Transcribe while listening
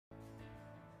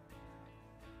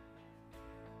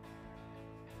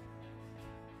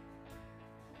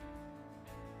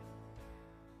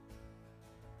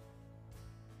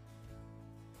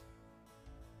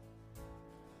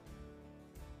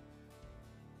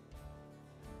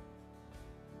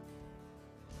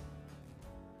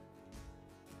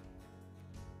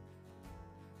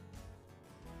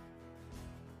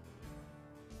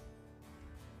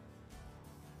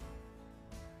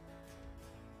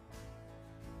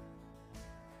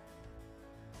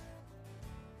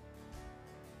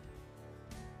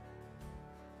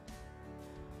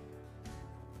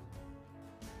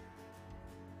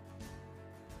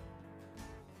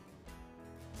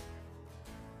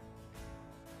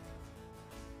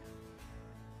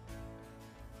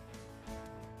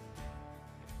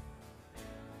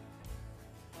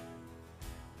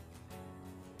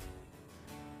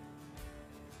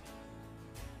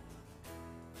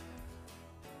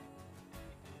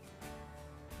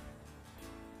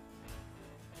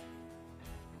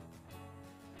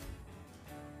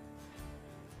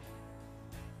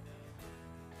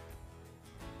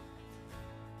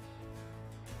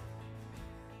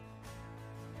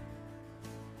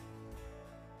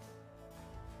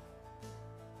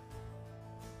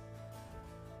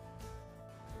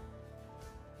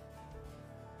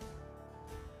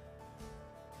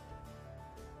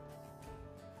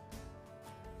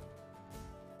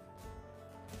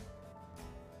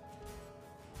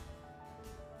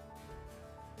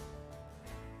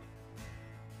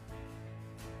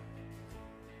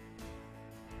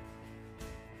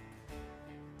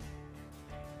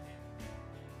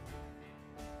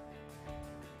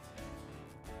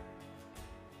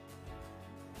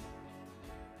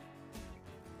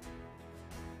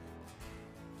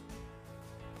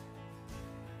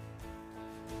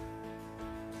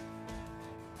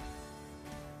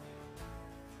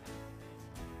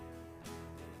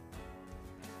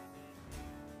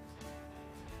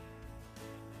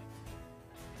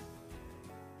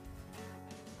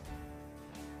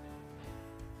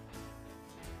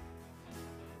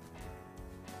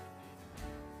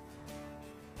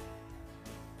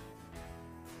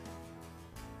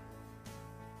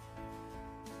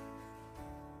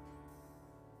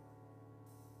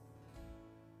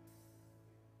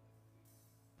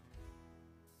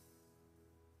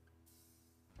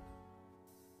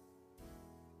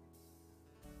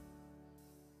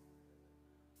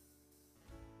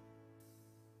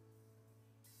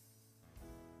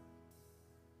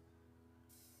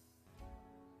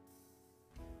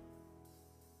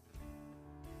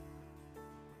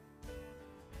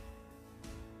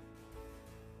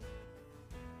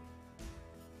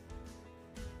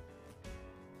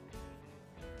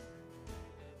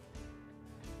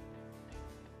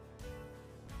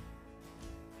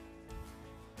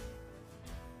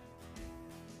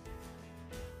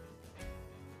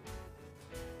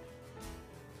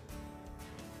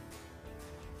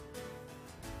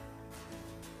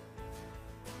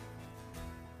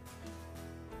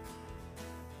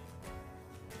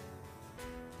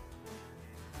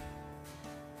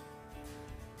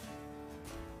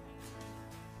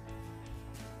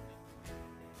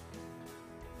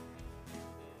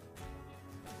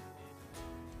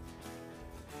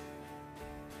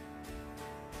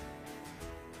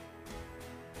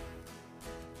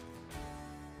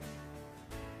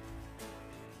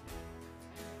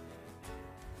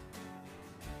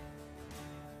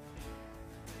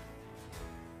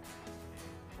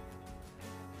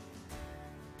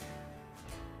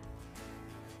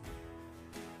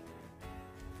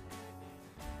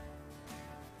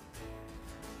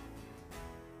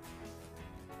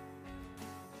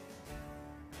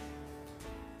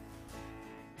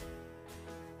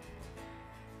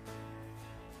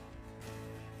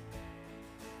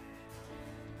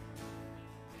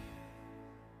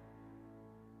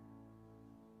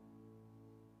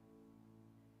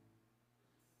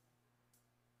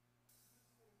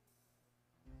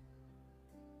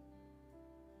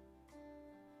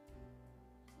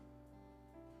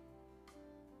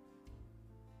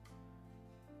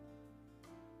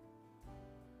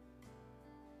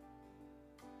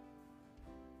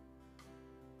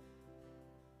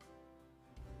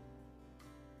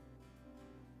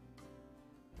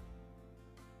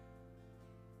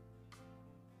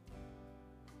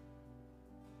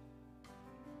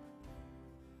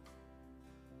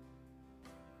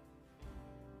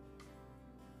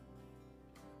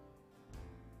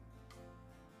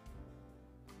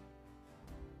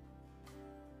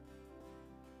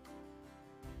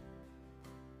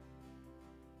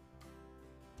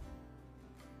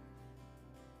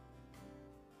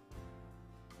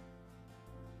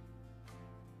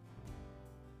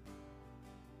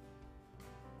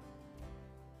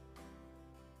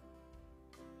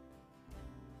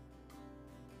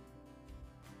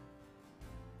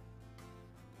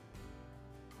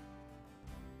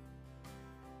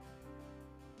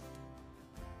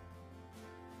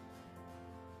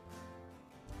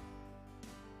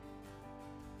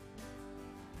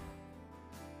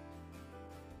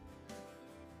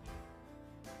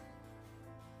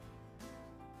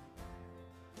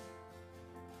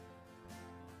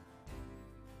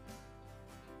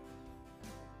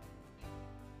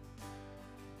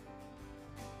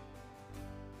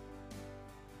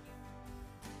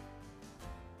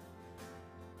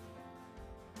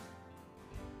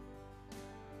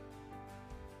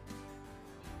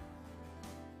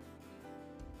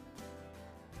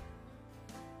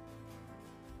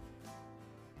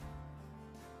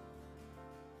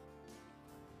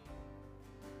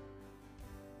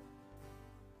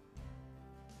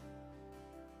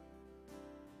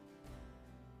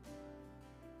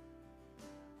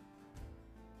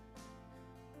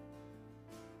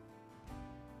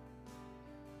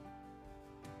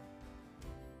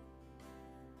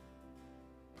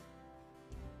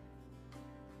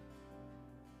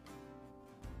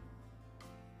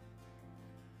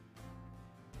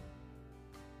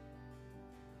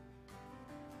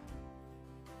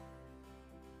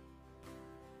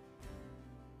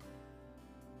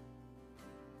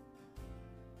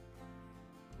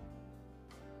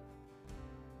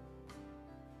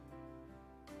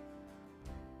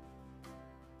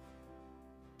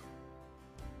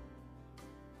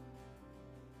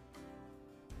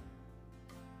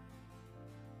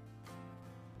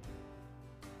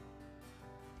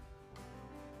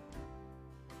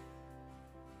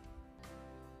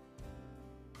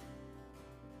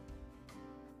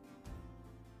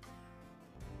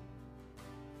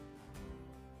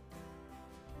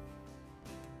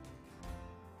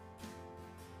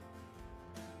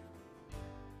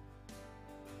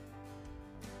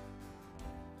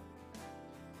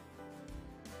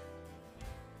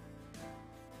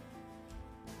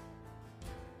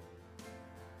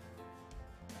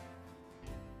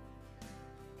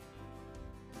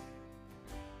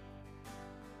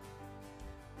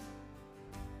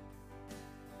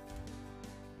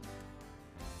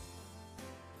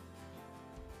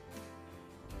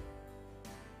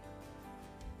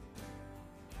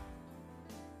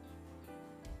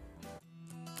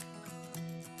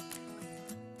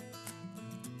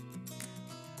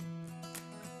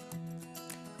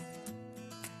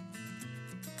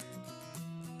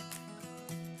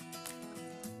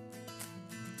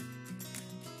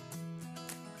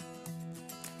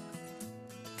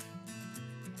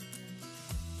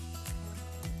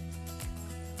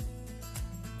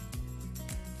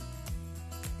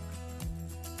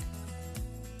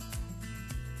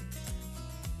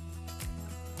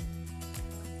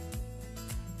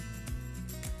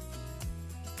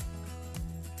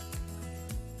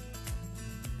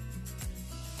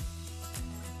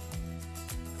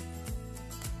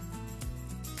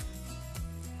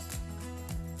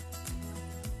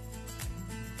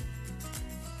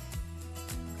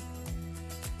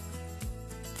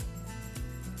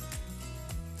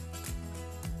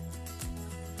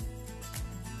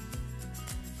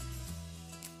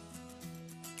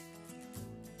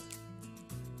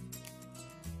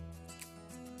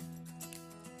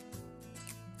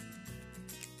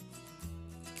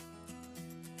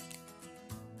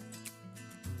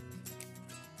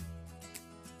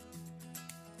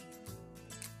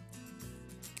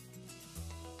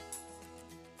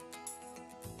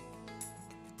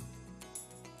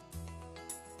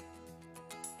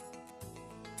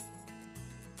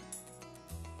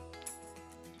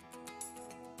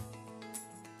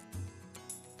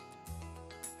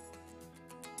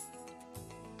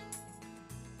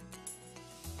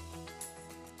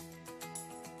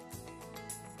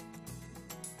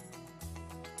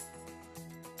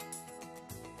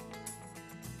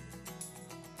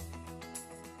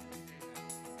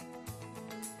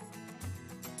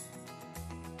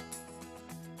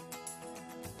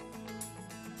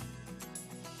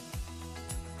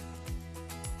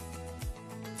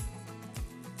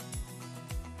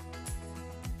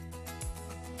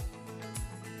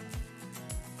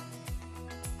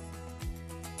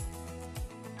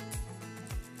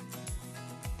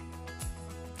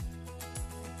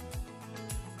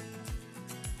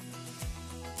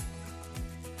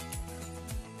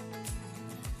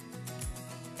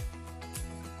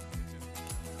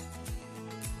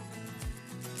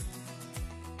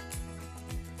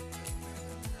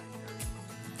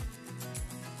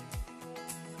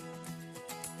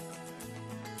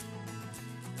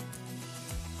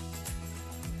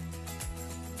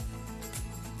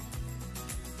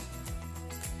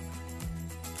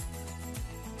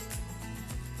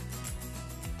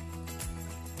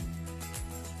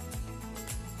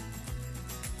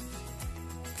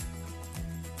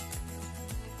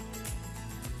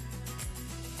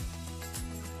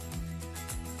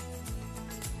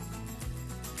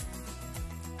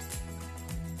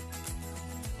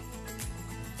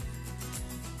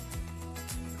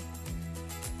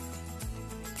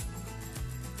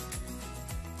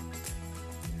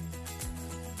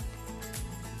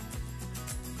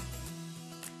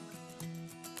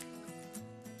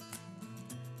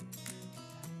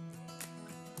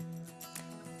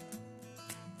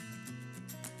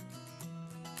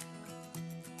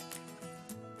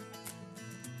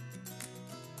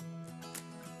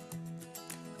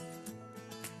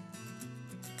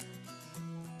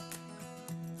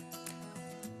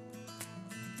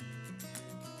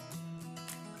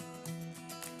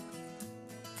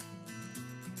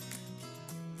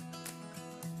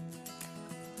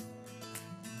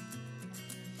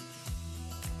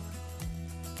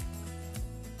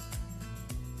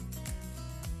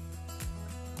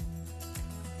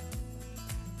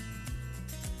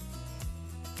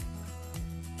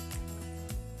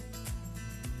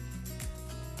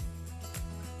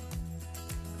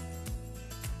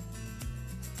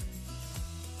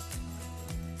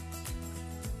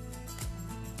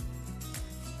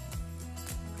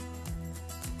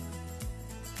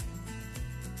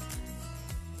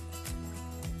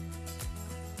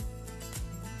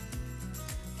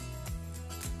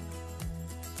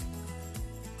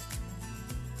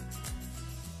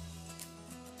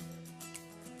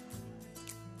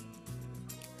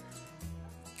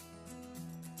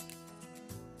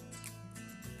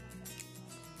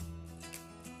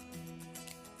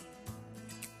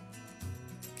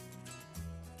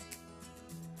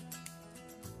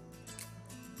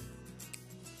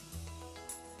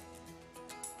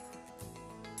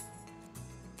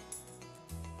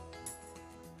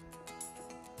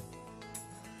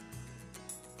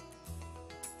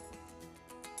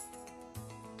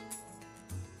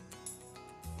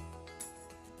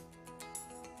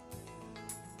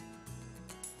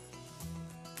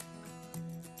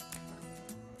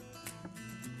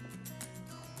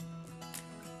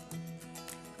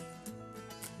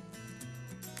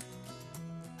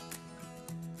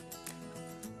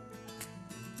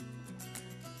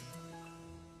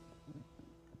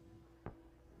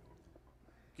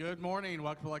Good morning.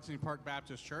 Welcome to Lexington Park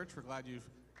Baptist Church. We're glad you've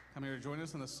come here to join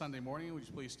us on this Sunday morning. Would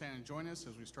you please stand and join us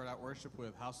as we start out worship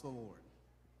with House of the Lord.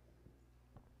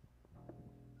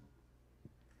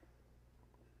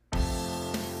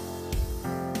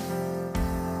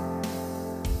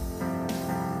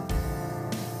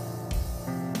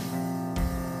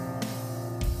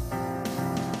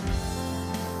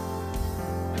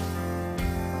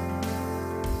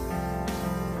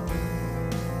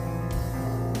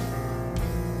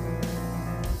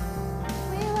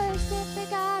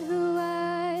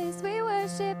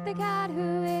 The God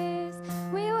who is,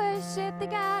 we worship the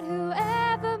God who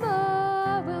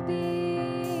evermore will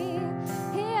be.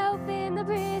 He opened the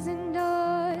prison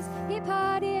doors, he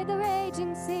parted the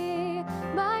raging sea.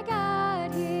 My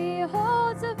God, he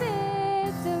holds the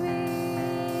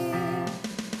victory.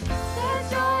 There's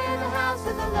joy in the house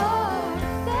of the Lord,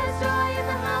 there's joy in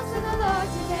the house of the Lord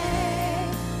today,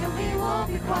 and we won't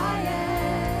be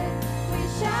quiet. We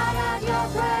shout out your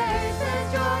praise.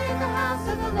 There's joy in the house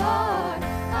of the Lord.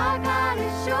 Our God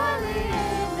is surely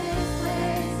in this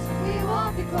place. We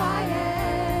won't be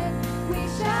quiet. We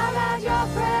shout out your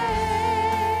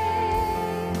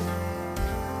praise.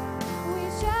 We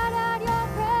shout out your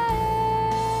praise.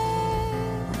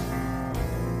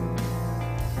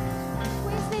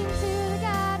 We sing to the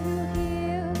God who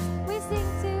heals. We sing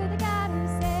to the God who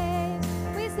saves.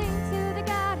 We sing to the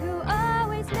God who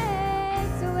always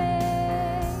makes a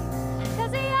way.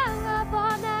 'Cause he hung up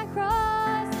on that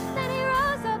cross, then he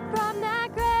rose up from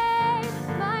that grave.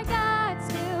 My God,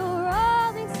 still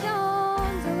rolling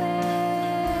stones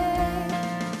away.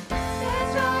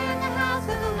 There's joy in the house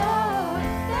of the Lord.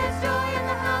 There's joy in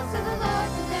the house of the Lord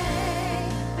today,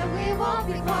 and we won't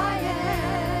be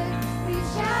quiet. We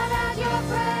shout out your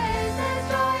praise. There's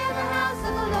joy in the house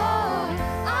of the Lord.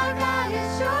 Our God is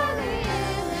surely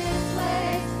in this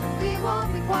place. We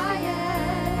won't be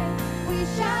quiet. We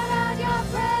shout out your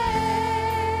praise.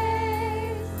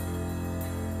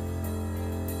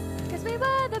 'Cause we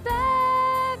were the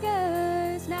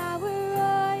beggars, now we're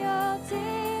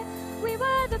royalty. We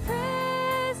were the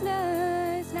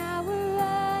prisoners, now we're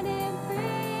running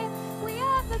free. We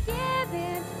are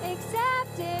forgiven,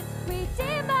 accepted,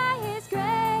 redeemed by his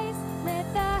grace.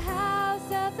 Let the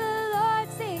house of the Lord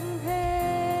sing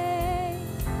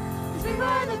praise. 'Cause we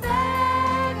were the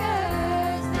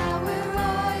beggars, now we're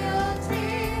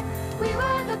royalty. We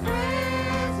were the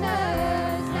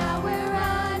prisoners, now we're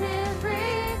running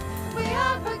free. We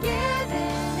are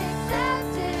forgiven,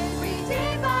 accepted,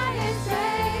 redeemed by his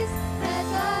grace. Let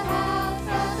the house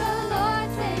of the Lord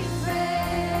sing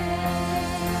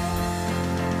praise.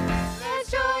 There's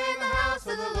joy in the house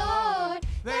of the Lord.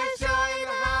 There's joy in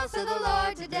the house of the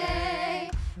Lord today,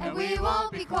 and we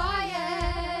won't be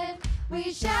quiet.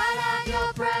 We shout out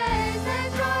your praise.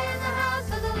 There's joy in the house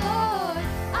of the Lord.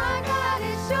 Our God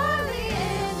is surely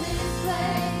in this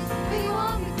place. We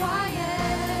won't be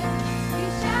quiet. We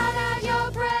shout out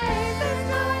your praise. There's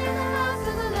joy in the house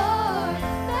of the Lord.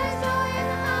 There's joy in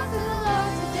the house of the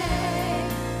Lord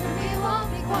today, and we won't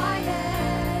be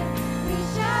quiet. We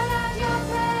shout out your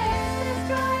praise. There's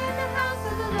joy in the house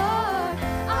of the Lord.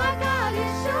 Our God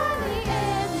is surely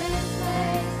in this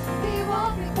place. We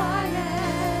won't be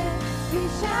quiet. We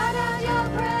shout out your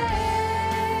praise.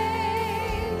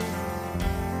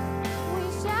 We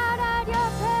shout out your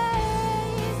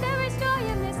praise. There is joy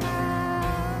in this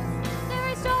house. There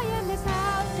is joy in this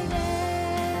house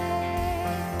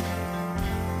today.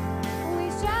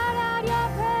 We shout out your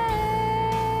praise.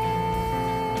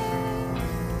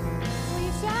 We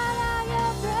shout out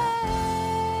your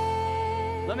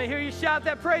praise. Let me hear you shout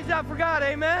that praise out for God.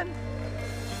 Amen.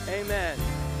 Amen.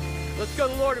 Let's go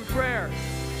to the Lord in prayer.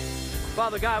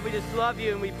 Father God, we just love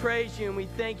you and we praise you and we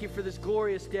thank you for this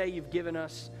glorious day you've given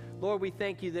us. Lord, we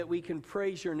thank you that we can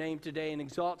praise your name today and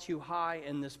exalt you high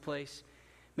in this place.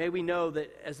 May we know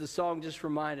that, as the song just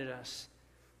reminded us,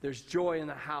 there's joy in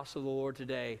the house of the Lord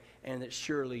today, and that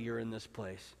surely you're in this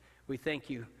place. We thank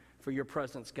you for your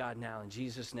presence, God, now. In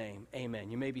Jesus' name, amen.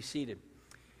 You may be seated.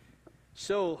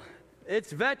 So,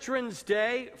 it's Veterans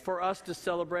Day for us to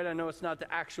celebrate. I know it's not the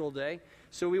actual day.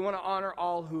 So we want to honor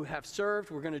all who have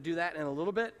served. We're going to do that in a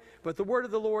little bit. But the word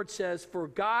of the Lord says, "For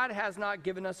God has not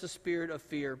given us a spirit of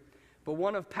fear, but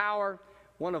one of power,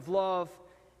 one of love,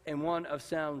 and one of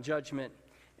sound judgment."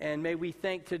 And may we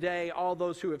thank today all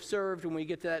those who have served. When we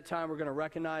get to that time, we're going to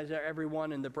recognize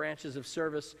everyone in the branches of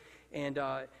service. And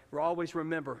we'll always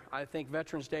remember, I think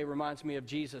Veterans Day reminds me of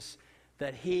Jesus,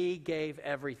 that he gave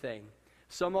everything.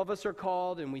 Some of us are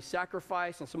called and we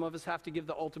sacrifice, and some of us have to give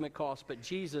the ultimate cost, but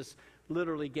Jesus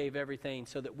literally gave everything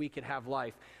so that we could have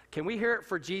life. Can we hear it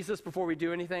for Jesus before we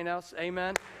do anything else?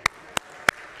 Amen.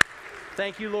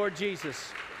 Thank you, Lord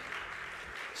Jesus.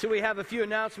 So we have a few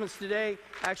announcements today.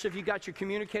 Actually, if you got your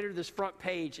communicator, this front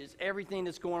page is everything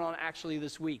that's going on actually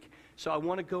this week. So I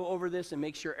want to go over this and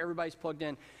make sure everybody's plugged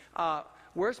in.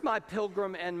 Where's my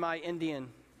pilgrim and my Indian?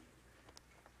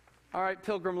 All right,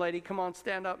 pilgrim lady, come on,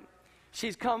 stand up.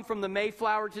 She's come from the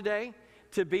Mayflower today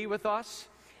to be with us.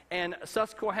 And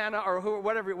Susquehanna, or who,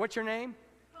 whatever, what's your name?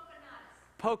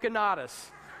 Pocahontas.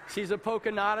 She's a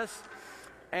Pocahontas.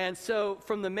 And so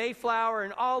from the Mayflower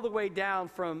and all the way down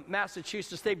from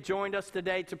Massachusetts, they've joined us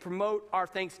today to promote our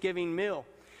Thanksgiving meal.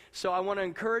 So I want to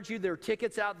encourage you, there are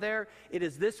tickets out there. It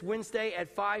is this Wednesday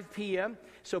at 5 p.m.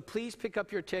 So please pick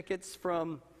up your tickets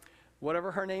from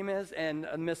whatever her name is and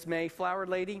Miss Mayflower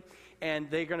lady. And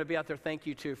they're going to be out there. Thank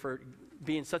you, too, for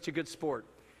being such a good sport.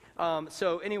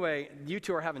 So anyway, you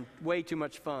two are having way too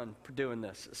much fun for doing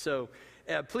this. So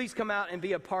please come out and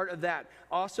be a part of that.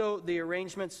 Also, the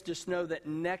arrangements, just know that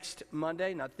next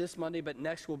Monday, not this Monday, but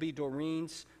next will be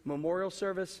Doreen's memorial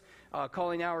service.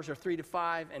 Calling hours are 3 to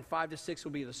 5, and 5 to 6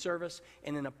 will be the service,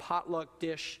 and then a potluck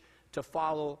dish to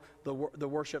follow the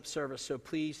worship service. So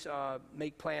please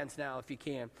make plans now if you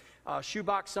can.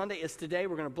 Shoebox Sunday is today.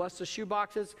 We're going to bless the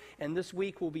shoeboxes, and this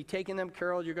week we'll be taking them.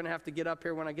 Carol, you're going to have to get up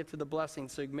here when I get to the blessing,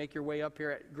 so you can make your way up here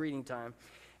at greeting time.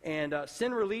 And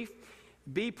sin relief.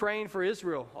 Be praying for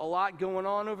Israel. A lot going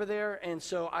on over there. And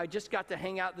so I just got to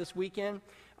hang out this weekend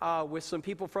with some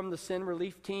people from the Sin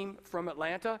Relief team from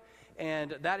Atlanta.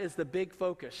 And that is the big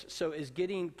focus. So is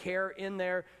getting care in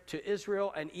there to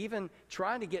Israel and even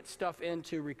trying to get stuff in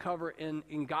to recover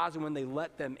in Gaza when they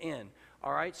let them in.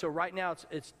 All right, so right now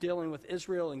it's dealing with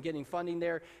Israel and getting funding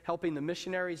there, helping the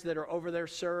missionaries that are over there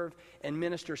serve and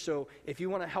minister. So if you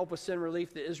want to help with Sin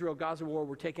Relief, the Israel-Gaza war,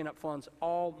 we're taking up funds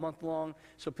all month long,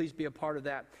 so please be a part of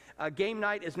that. Game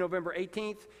night is November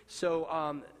 18th,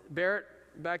 so Barrett,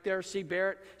 back there, see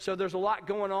Barrett. So there's a lot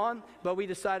going on, but we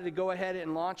decided to go ahead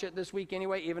and launch it this week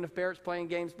anyway, even if Barrett's playing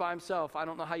games by himself. I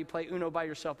don't know how you play Uno by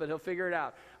yourself, but he'll figure it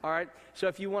out. All right? So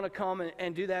if you want to come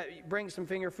and do that, bring some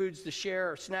finger foods to share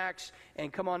or snacks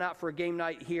and come on out for a game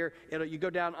night here. You go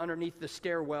down underneath the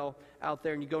stairwell out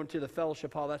there and you go into the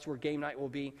fellowship hall. That's where game night will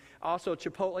be. Also,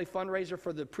 Chipotle fundraiser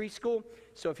for the preschool.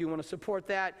 So if you want to support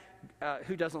that,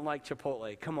 who doesn't like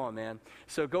Chipotle? Come on, man.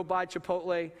 So go buy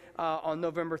Chipotle on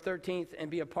November 13th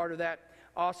and be a part of that.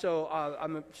 Also,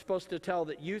 I'm supposed to tell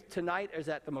that youth tonight is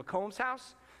at the McCombs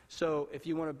house. So if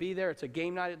you want to be there, it's a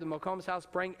game night at the McCombs house.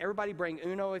 Everybody bring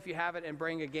Uno if you have it, and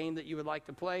bring a game that you would like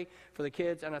to play for the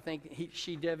kids. And I think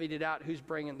she divvied it out. Who's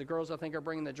bringing? The girls, I think, are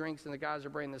bringing the drinks, and the guys are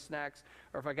bringing the snacks.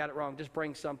 Or if I got it wrong, just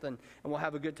bring something, and we'll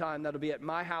have a good time. That'll be at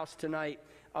my house tonight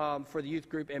for the youth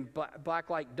group. And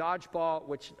Blacklight Dodgeball,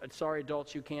 which, sorry,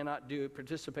 adults, you cannot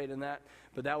participate in that.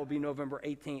 But that will be November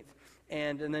 18th.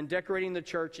 And then decorating the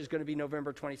church is going to be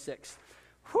November 26th.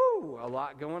 Whew, a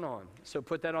lot going on. So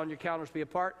put that on your calendars, be a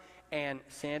part. And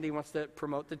Sandy wants to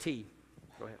promote the tea.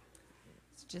 Go ahead.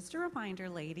 So just a reminder,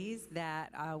 ladies, that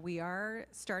we are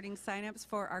starting signups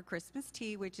for our Christmas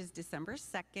tea, which is December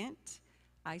 2nd.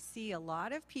 I see a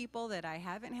lot of people that I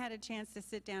haven't had a chance to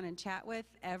sit down and chat with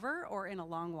ever or in a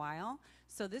long while.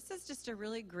 So this is just a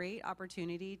really great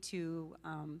opportunity to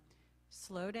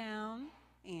slow down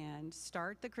and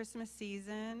start the Christmas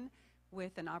season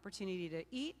with an opportunity to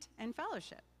eat and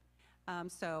fellowship.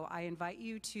 So I invite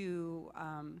you to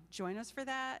join us for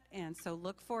that. And so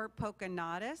look for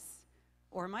Pocahontas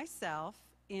or myself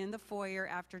in the foyer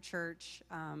after church,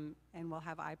 and we'll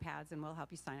have iPads and we'll help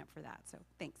you sign up for that. So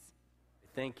thanks.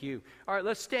 Thank you. All right,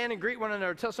 let's stand and greet one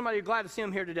another. Tell somebody you're glad to see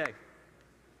them here today.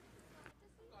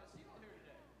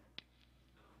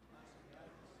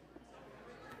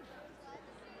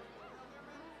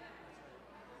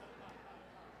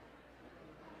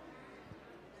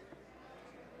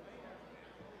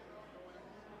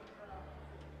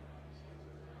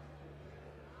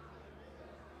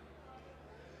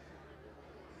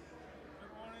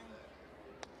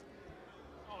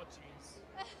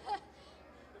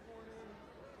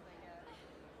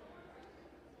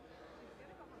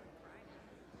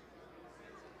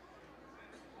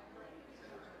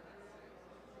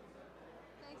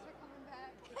 Thanks for coming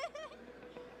back.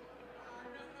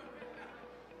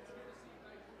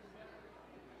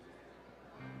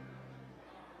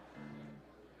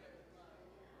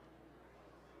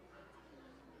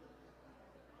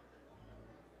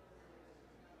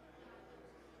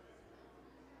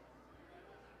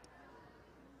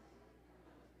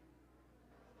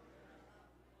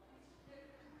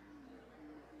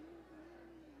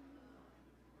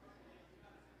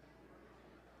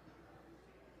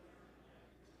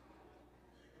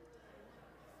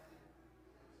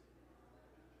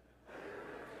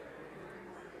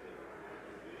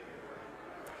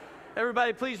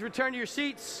 Everybody, please return to your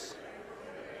seats.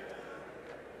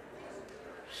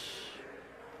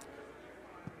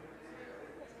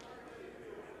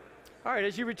 All right,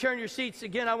 as you return to your seats,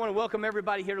 again, I want to welcome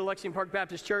everybody here to Lexington Park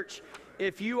Baptist Church.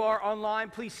 If you are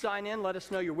online, please sign in. Let us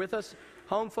know you're with us.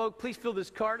 Home folk, please fill this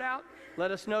card out.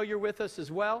 Let us know you're with us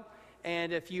as well.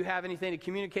 And if you have anything to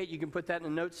communicate, you can put that in the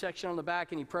notes section on the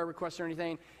back, any prayer requests or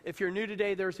anything. If you're new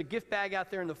today, there's a gift bag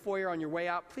out there in the foyer on your way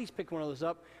out. Please pick one of those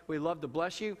up. We'd love to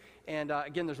bless you. And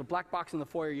again, there's a black box in the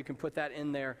foyer. You can put that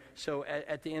in there. So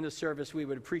at the end of service, we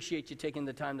would appreciate you taking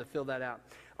the time to fill that out.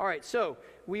 All right, so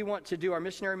we want to do our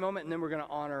missionary moment, and then we're going to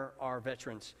honor our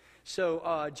veterans.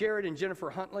 So Jared and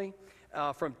Jennifer Huntley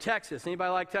from Texas.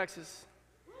 Anybody like Texas?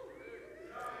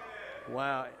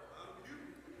 Wow.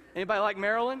 Anybody like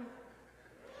Maryland?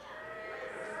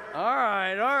 All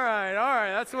right.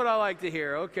 That's what I like to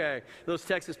hear. Okay. Those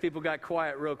Texas people got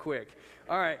quiet real quick.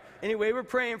 All right. Anyway, we're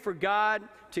praying for God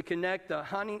to connect the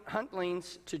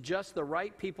Huntlings to just the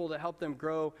right people to help them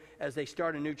grow as they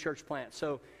start a new church plant.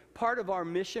 So part of our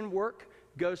mission work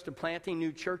goes to planting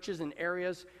new churches in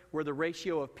areas where the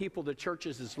ratio of people to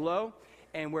churches is low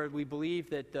and where we believe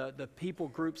that the people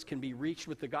groups can be reached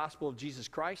with the gospel of Jesus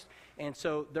Christ. And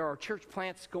so there are church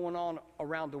plants going on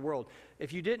around the world.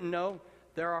 If you didn't know,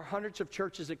 there are hundreds of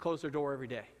churches that close their door every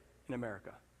day in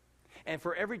America. And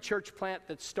for every church plant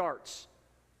that starts,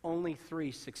 only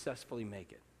 3 successfully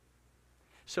make it.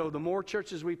 So the more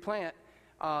churches we plant,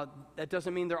 that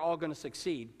doesn't mean they're all going to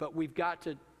succeed. But we've got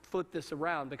to flip this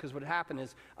around, because what happened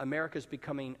is America's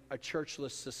becoming a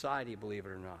churchless society, believe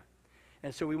it or not.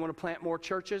 And so we want to plant more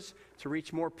churches to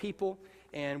reach more people.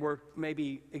 And where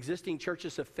maybe existing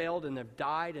churches have failed and have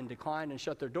died and declined and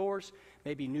shut their doors,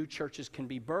 maybe new churches can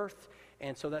be birthed.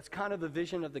 And so that's kind of the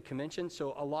vision of the convention.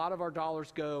 So a lot of our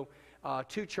dollars go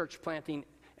to church planting,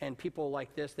 and people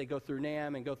like this, they go through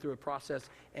NAM and go through a process,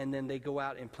 and then they go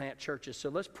out and plant churches. So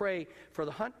let's pray for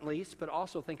the Huntleys, but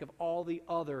also think of all the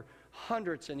other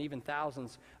hundreds and even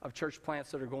thousands of church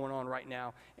plants that are going on right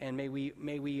now, and may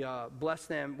we bless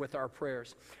them with our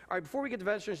prayers. All right, before we get to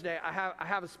Veterans Day, I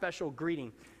have a special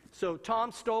greeting. So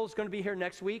Tom Stoll is going to be here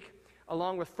next week,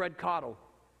 along with Fred Cottle.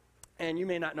 And you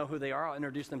may not know who they are. I'll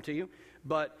introduce them to you.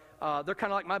 But they're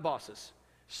kind of like my bosses.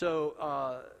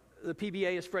 So the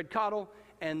PBA is Fred Cottle,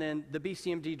 and then the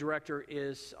BCMD director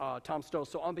is Tom Stoll.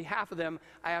 So on behalf of them,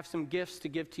 I have some gifts to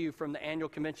give to you from the annual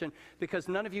convention, because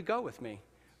none of you go with me.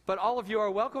 But all of you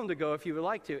are welcome to go if you would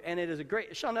like to. And it is a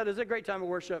great time of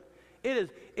worship. It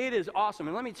is awesome.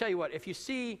 And let me tell you what, if you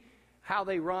see how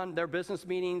they run their business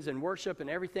meetings and worship and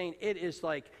everything, it is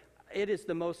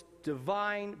the most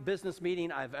divine business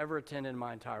meeting I've ever attended in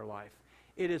my entire life.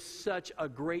 It is such a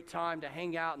great time to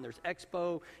hang out, and there's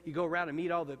expo. You go around and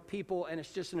meet all the people, and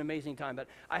it's just an amazing time. But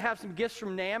I have some gifts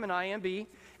from NAM and IMB,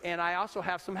 and I also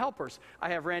have some helpers. I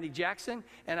have Randy Jackson,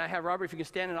 and I have Robert, if you can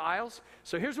stand in the aisles.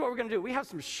 So here's what we're going to do. We have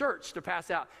some shirts to pass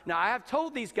out. Now, I have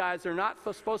told these guys they're not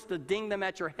supposed to ding them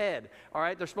at your head, all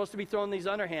right? They're supposed to be throwing these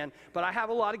underhand, but I have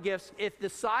a lot of gifts. If the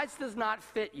size does not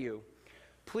fit you,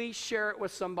 please share it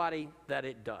with somebody that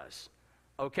it does.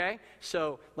 Okay?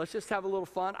 So let's just have a little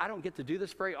fun. I don't get to do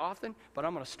this very often, but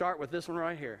I'm going to start with this one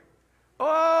right here.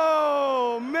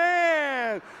 Oh,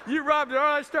 man! You robbed it. All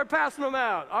right, start passing them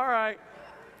out. All right.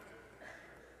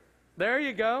 There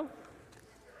you go.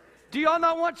 Do y'all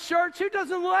not want shirts? Who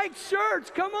doesn't like shirts?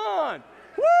 Come on.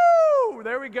 Woo!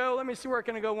 There we go. Let me see where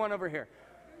can I go one over here.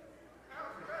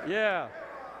 Yeah.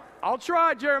 I'll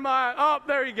try, Jeremiah. Oh,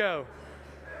 there you go.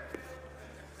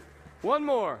 One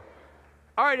more.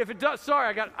 All right, if it does, sorry,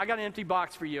 I got an empty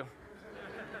box for you.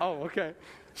 Oh, okay.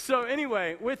 So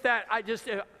anyway, with that,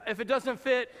 if it doesn't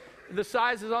fit, the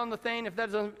size is on the thing. If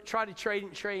that doesn't, try to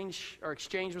change or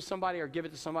exchange with somebody or give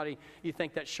it to somebody you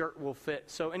think that shirt will fit.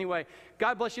 So anyway,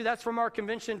 God bless you. That's from our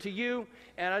convention to you,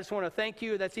 and I just want to thank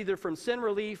you. That's either from Sin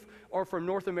Relief or from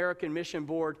North American Mission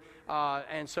Board,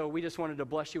 and so we just wanted to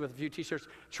bless you with a few T-shirts.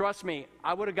 Trust me,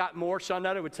 I would have got more.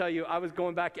 Shawnetta would tell you, I was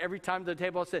going back every time to the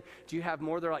table. I said, do you have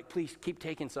more? They're like, please keep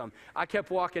taking some. I kept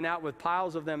walking out with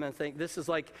piles of them and think, this is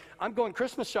like, I'm going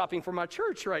Christmas shopping for my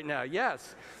church right now.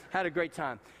 Yes, had a great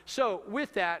time. So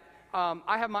with that,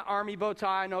 I have my Army bow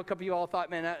tie. I know a couple of you all thought,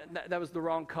 man, that was the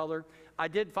wrong color. I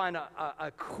did find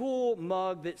a cool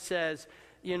mug that says,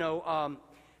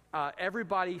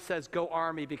 everybody says go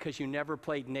Army because you never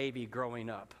played Navy growing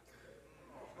up.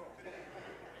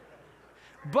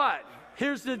 But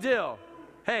here's the deal.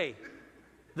 Hey,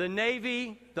 the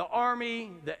Navy, the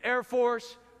Army, the Air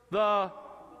Force, the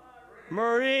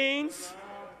Marines,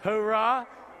 hurrah,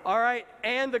 all right,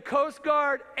 and the Coast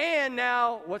Guard, and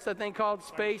now, what's that thing called?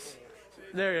 Space?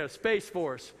 There you go, Space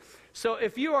Force. So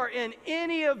if you are in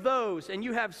any of those and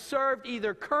you have served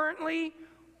either currently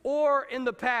or in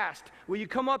the past, will you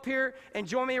come up here and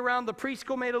join me around the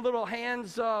preschool, made a little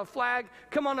hands flag?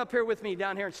 Come on up here with me,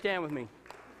 down here, and stand with me.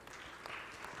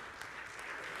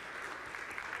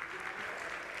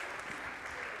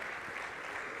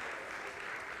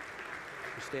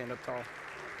 Stand up tall.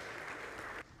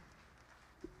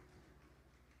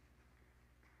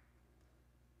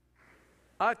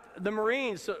 The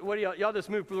Marines, what do y'all just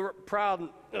move proud and,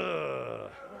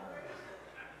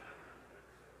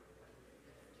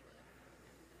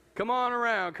 Come on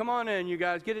around, come on in, you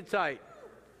guys, get it tight.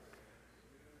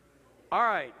 All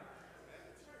right.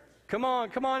 Come on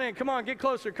in, come on, get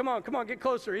closer, come on, get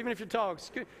closer, even if you're tall.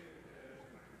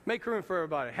 Make room for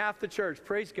everybody. Half the church,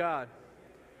 praise God.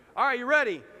 All right, you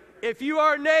ready? If you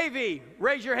are Navy,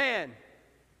 raise your hand.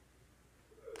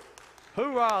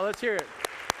 Hoorah, let's hear it.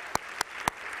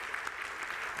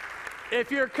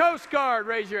 If you're Coast Guard,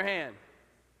 raise your hand.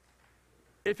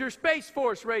 If you're Space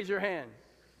Force, raise your hand.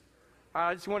 All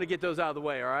right, I just want to get those out of the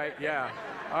way, all right? Yeah.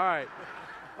 All right.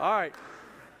 All right.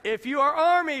 If you are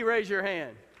Army, raise your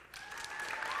hand.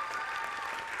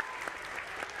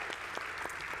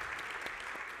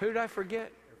 Who did I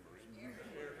forget?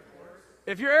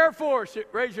 If you're Air Force,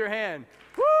 raise your hand.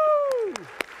 Woo!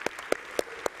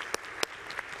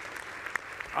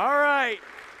 All right.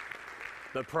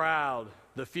 The proud,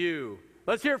 the few.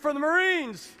 Let's hear it for the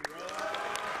Marines.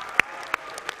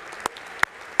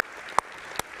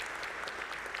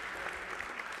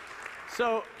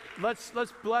 So let's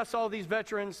bless all these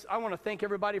veterans. I want to thank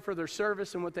everybody for their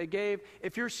service and what they gave.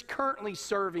 If you're currently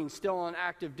serving, still on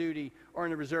active duty or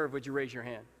in the reserve, would you raise your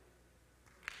hand?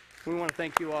 We want to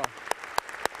thank you all.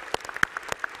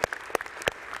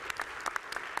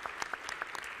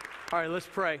 All right, let's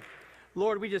pray.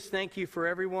 Lord, we just thank you for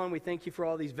everyone. We thank you for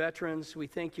all these veterans. We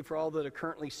thank you for all that are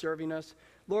currently serving us.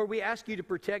 Lord, we ask you to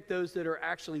protect those that are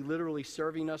actually literally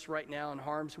serving us right now in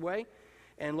harm's way.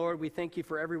 And Lord, we thank you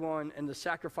for everyone and the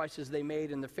sacrifices they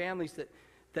made and the families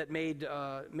that made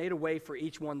a way for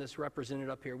each one that's represented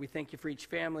up here. We thank you for each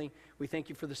family. We thank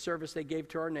you for the service they gave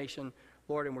to our nation,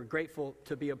 Lord, and we're grateful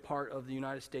to be a part of the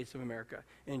United States of America.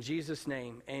 In Jesus'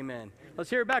 name, amen. Let's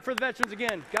hear it back for the veterans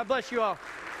again. God bless you all.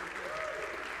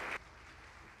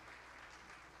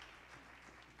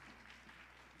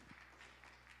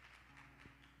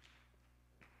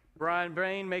 Brian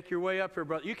Bain, make your way up here,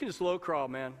 brother. You can just low crawl,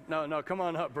 man. No, come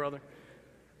on up, brother.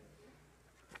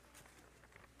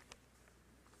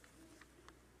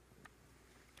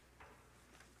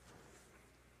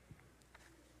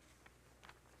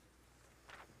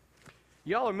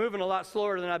 Y'all are moving a lot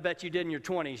slower than I bet you did in your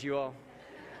 20s, you all.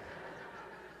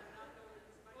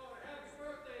 Happy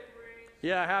birthday, Marines.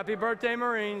 Yeah, happy birthday,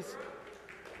 Marines.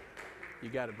 You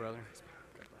got it, brother.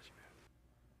 God bless you,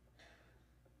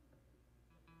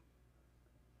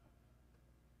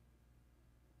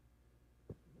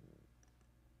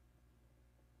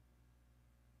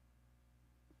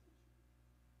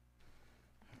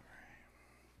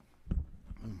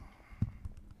 man.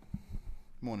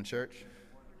 Morning, church.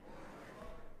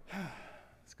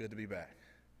 It's good to be back.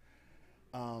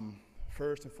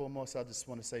 First and foremost, I just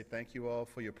want to say thank you all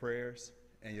for your prayers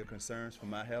and your concerns for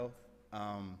my health.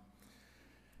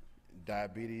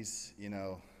 Diabetes,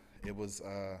 it was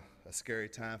a scary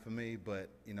time for me, but,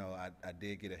 I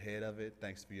did get ahead of it.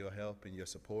 Thanks for your help and your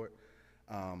support.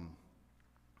 And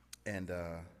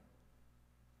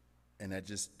that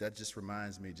just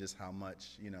reminds me just how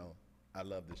much, I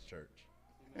love this church.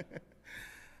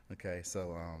 Okay,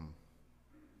 so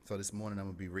this morning I'm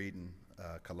going to be reading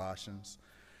Colossians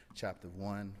chapter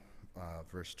 1,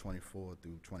 verse 24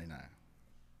 through 29.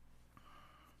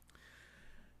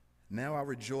 Now I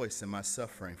rejoice in my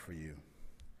suffering for you,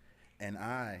 and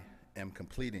I am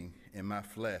completing in my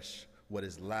flesh what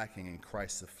is lacking in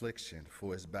Christ's affliction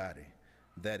for his body,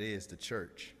 that is, the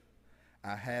church.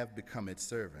 I have become its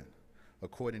servant,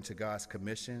 according to God's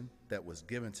commission that was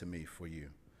given to me for you,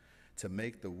 to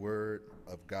make the word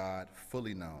of God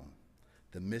fully known,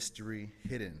 the mystery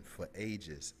hidden for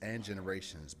ages and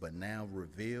generations, but now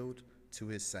revealed to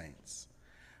his saints.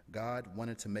 God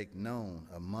wanted to make known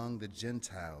among the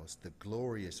Gentiles the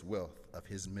glorious wealth of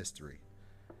his mystery,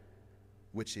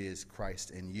 which is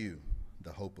Christ in you,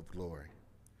 the hope of glory.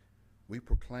 We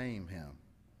proclaim him,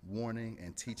 warning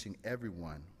and teaching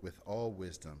everyone with all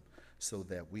wisdom, so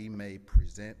that we may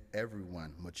present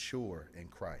everyone mature in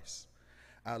Christ.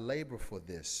 I labor for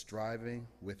this, striving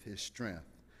with his strength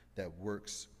that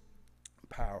works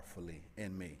powerfully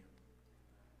in me.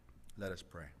 Let us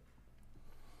pray.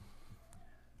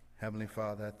 Heavenly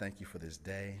Father, I thank you for this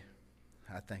day.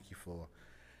 I thank you for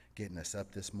getting us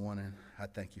up this morning. I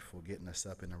thank you for getting us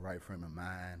up in the right frame of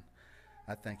mind.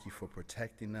 I thank you for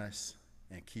protecting us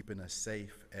and keeping us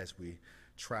safe as we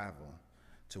travel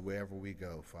to wherever we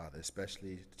go, Father,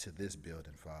 especially to this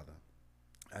building, Father.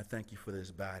 I thank you for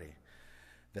this body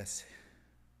that's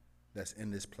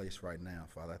in this place right now,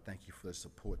 Father. I thank you for the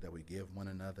support that we give one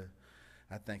another.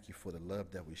 I thank you for the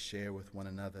love that we share with one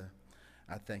another.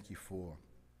 I thank you for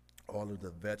all of the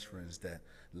veterans that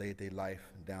laid their life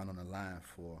down on the line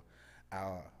for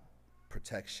our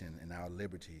protection and our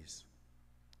liberties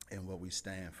and what we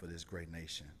stand for this great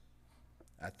nation.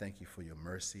 I thank you for your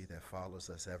mercy that follows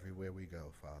us everywhere we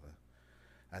go, Father.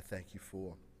 I thank you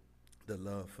for the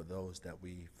love for those that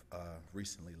we've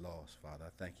recently lost, Father.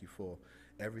 I thank you for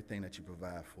everything that you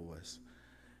provide for us.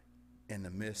 In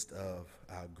the midst of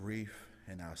our grief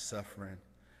and our suffering,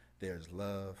 there's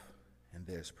love, and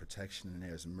there's protection, and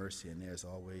there's mercy, and there's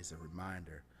always a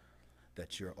reminder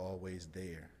that you're always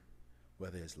there.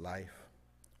 Whether it's life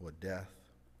or death,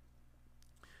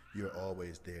 you're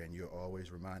always there, and you're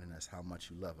always reminding us how much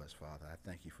you love us, Father. I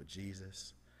thank you for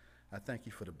Jesus. I thank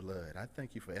you for the blood. I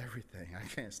thank you for everything. I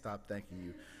can't stop thanking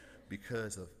you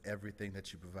because of everything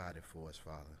that you provided for us,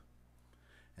 Father.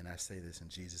 And I say this in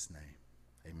Jesus' name.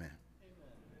 Amen.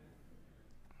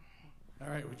 All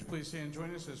right, would you please stand and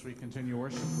join us as we continue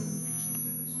worship with Ancient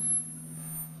Days.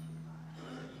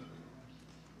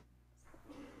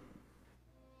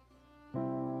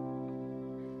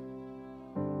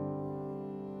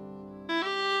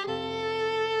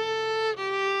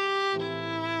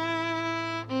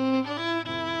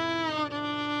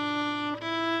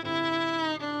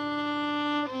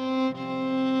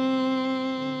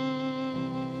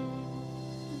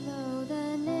 Though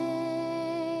the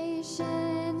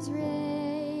nations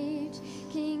rage,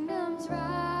 kingdoms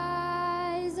rise.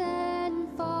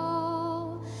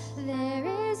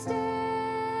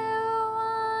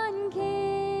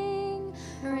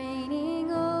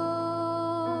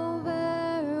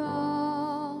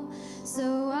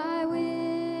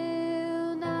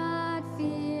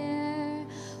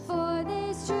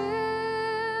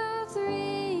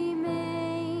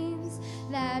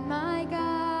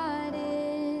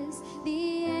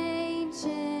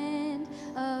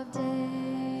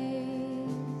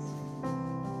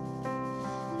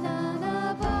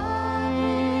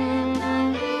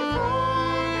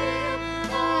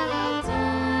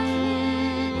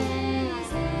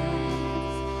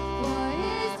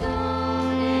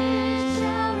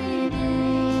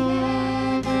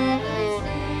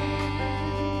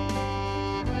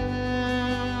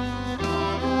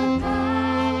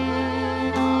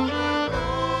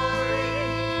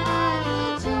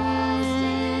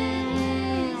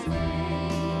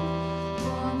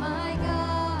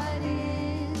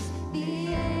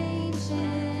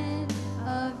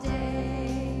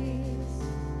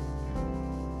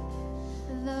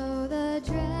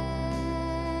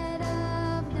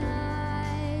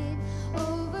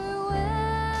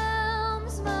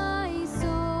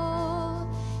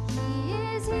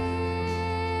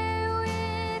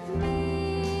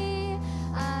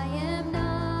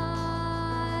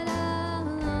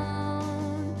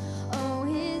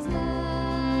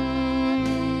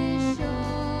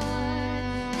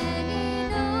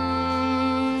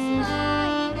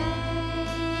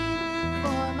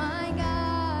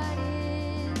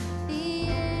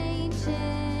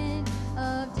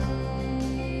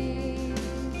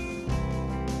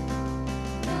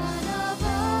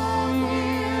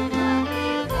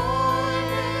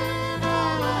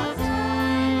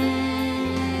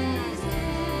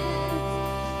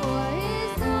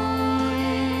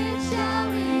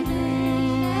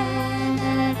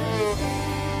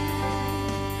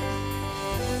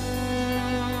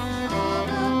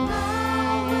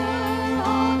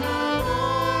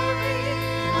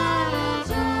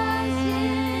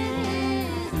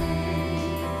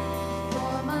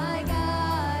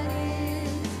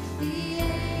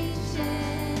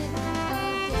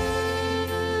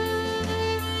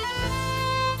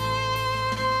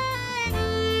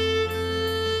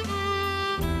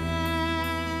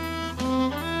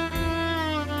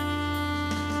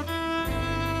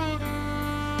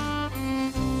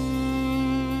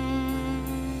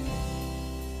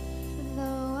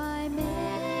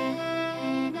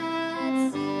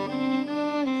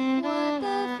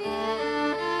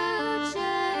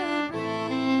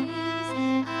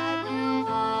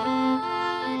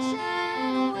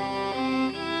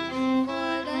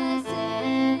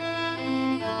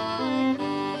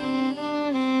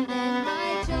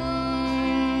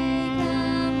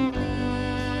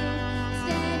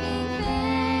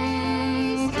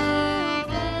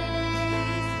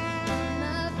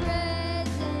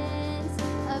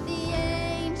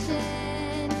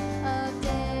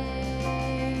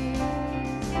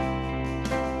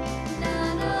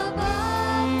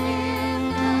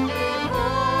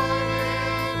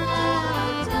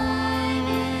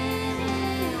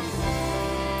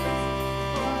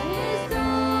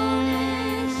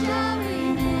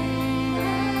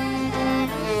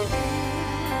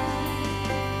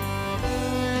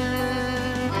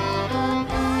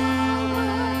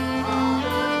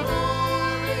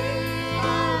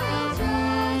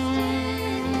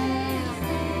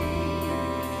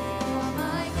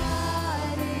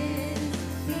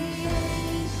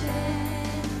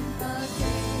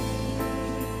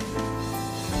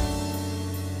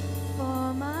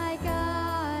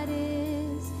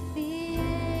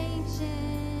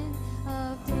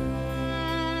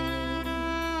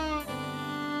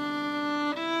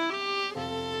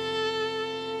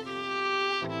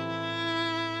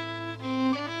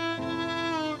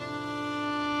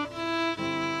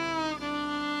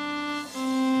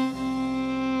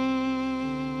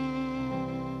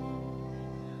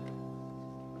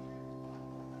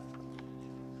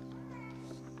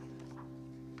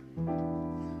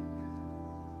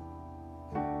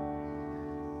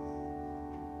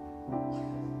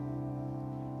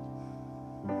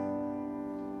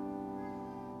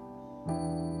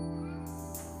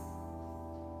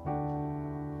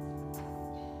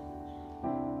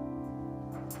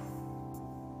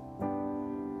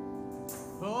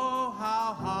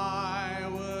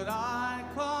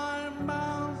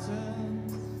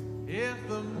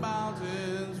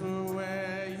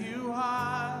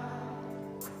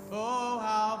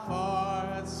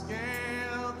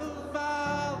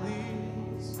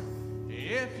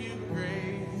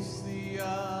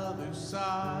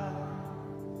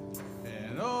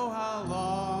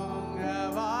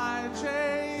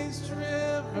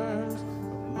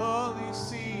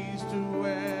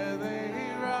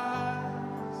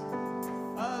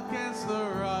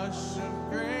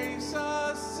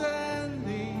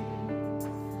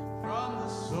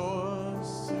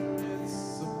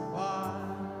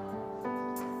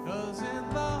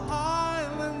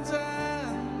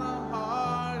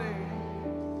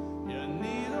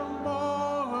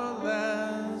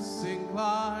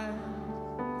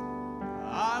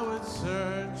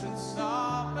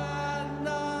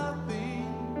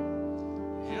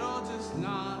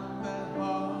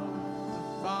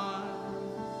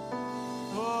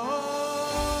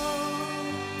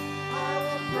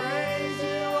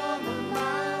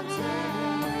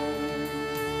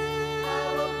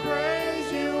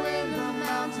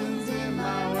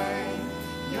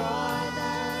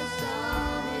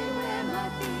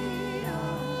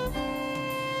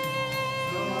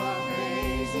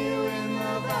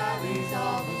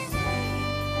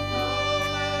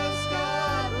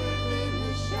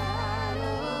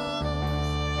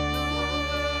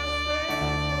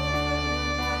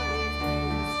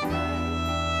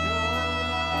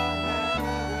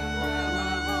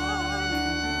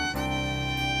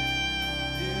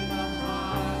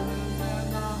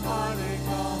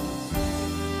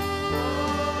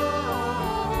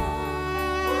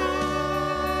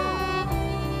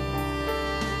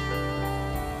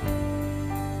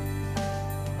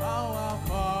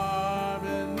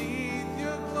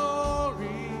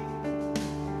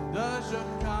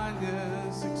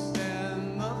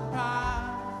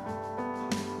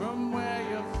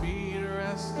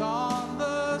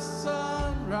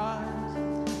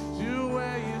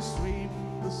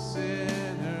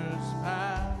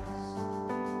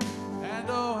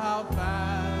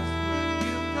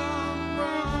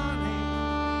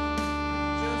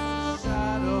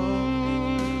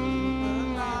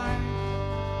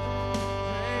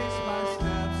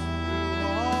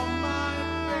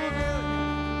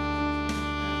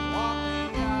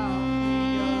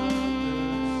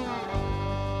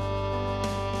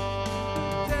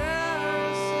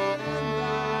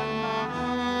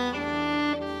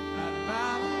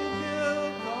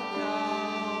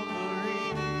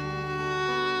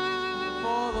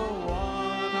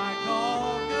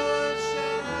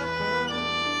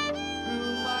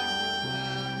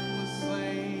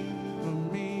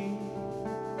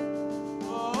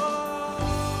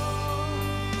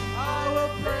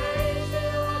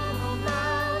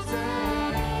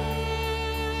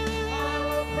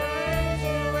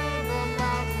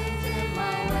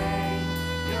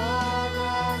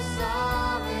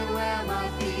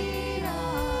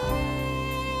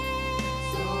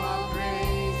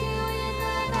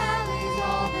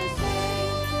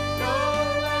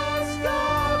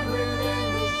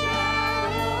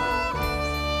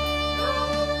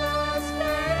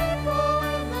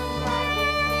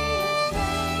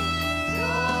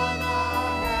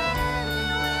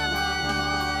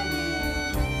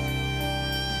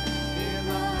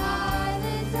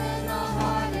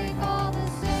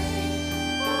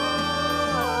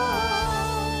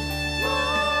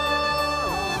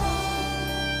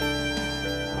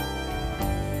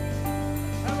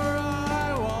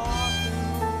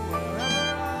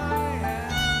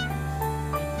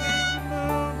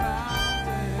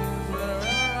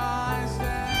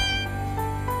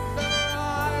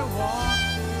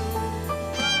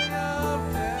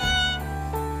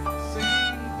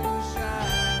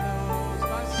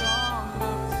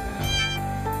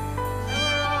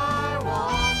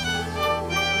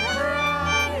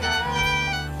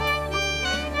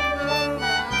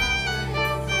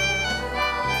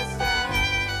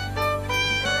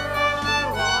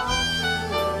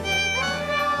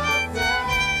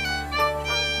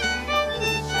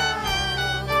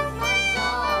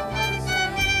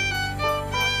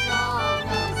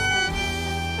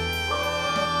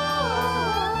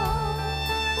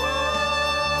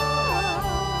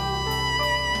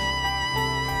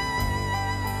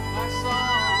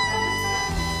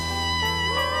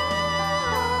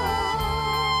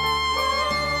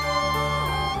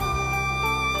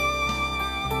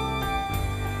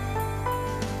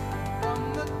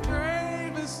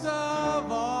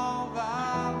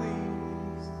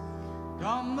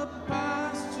 From the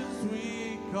pastures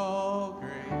we call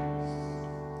grace,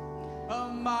 a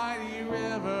mighty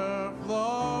river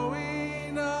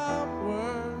flowing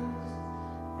upwards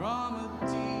from a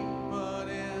deep but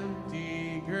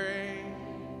empty grave.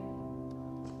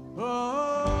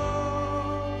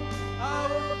 Oh, I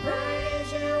will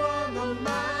praise you on the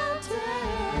mountain.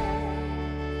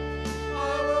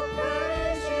 I will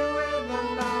praise you in the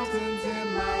mountains in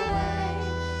my way.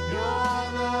 You're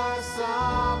the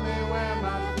summit where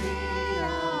my feet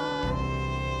are.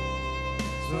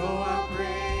 So I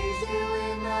praise you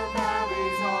in the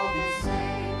valleys all the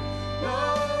same. No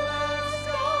less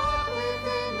God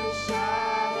within the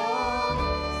shadows.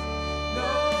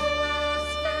 No less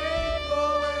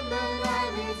faithful when the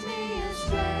night leads me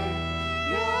astray.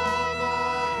 You're the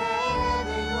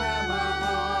heaven where my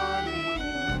heart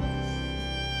is.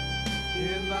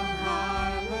 In the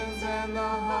highlands and the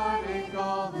heartache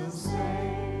all the same.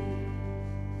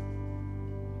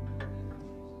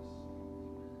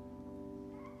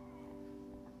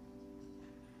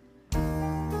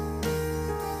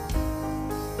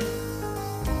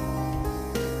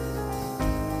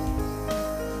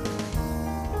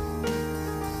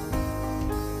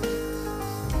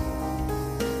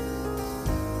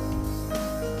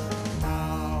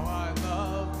 How I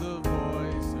love the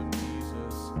voice of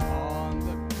Jesus on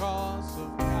the cross of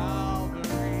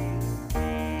Calvary.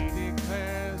 He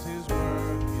declares his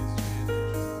work is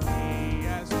finished. He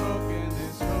has spoken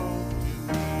his hope to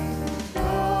me.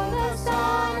 Though the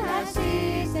sun has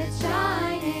ceased its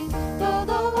shining, though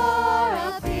the war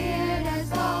appeared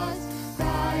as lost,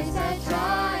 Christ had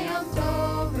triumphed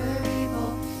over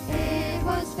evil. It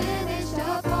was finished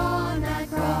upon that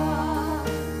cross.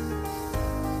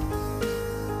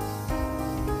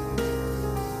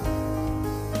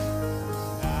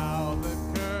 Now the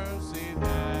curse it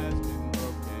has been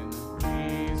broken.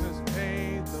 Jesus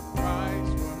paid the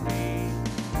price for me.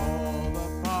 All the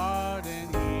pardon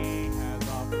he has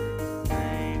offered.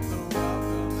 Great the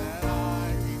welcome that I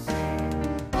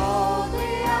receive.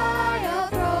 Boldly I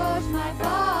approach my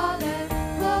Father,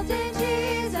 clothed in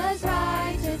Jesus'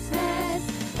 righteousness.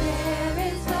 There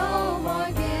is no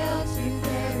more guilt to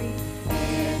carry.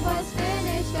 It was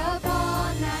finished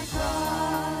upon that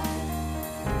cross.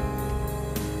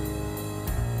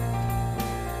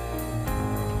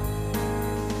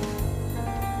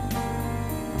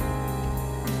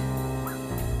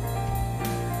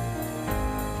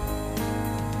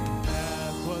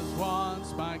 Death was once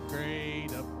my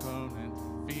great opponent.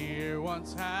 Fear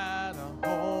once had a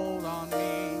hold on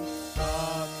me.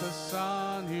 But the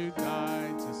Son who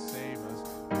died to save us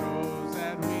rose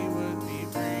that we would be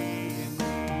free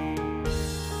indeed.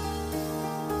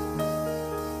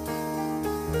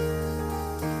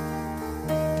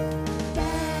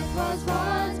 Death was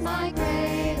once my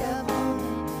great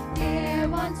opponent. Fear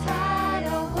once had a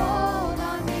hold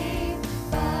on me.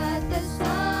 But the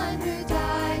Son who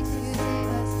died to save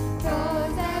us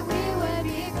rose that we would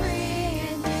be free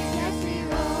indeed. Yes, he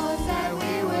rose that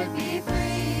we would be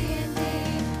free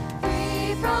indeed.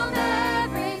 Free from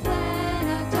every plan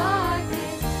of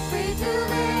darkness. Free to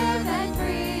live and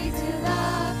free to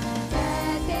love.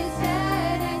 Death is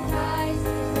dead and Christ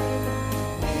is risen.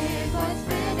 It was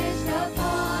finished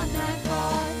upon that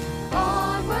cross.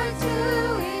 Onward to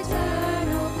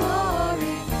eternal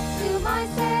glory, to my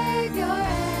Savior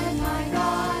and my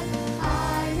God. I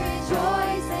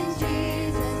rejoice in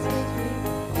Jesus' victory.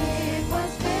 It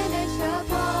was finished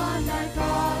upon that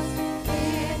cross.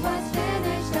 It was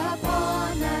finished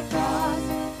upon that cross.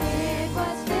 It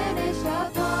was finished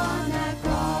upon that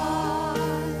cross.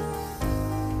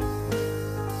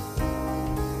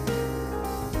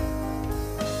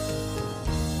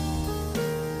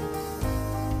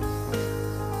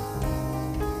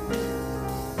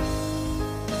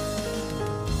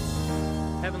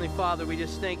 Heavenly Father, we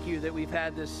just thank you that we've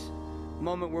had this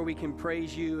moment where we can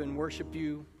praise you and worship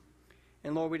you.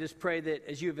 And Lord, we just pray that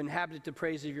as you have inhabited the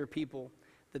praise of your people,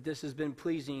 that this has been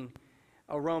pleasing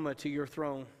aroma to your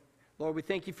throne. Lord, we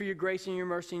thank you for your grace and your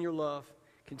mercy and your love.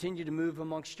 Continue to move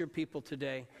amongst your people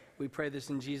today. We pray this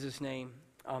in Jesus' name.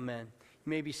 Amen. You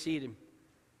may be seated.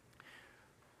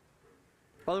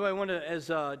 By the way, I want to, as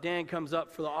Dan comes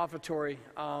up for the offertory,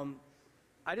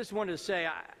 I just wanted to say,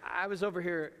 I was over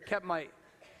here, kept my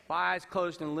eyes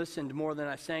closed and listened more than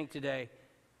I sang today.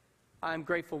 I'm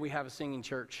grateful we have a singing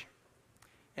church.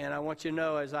 And I want you to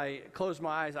know, as I closed my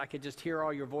eyes, I could just hear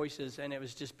all your voices, and it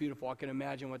was just beautiful. I can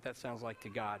imagine what that sounds like to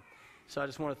God. So I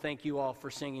just want to thank you all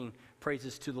for singing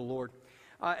praises to the Lord.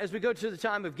 As we go to the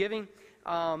time of giving,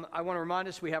 I want to remind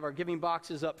us we have our giving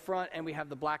boxes up front and we have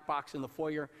the black box in the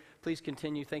foyer. Please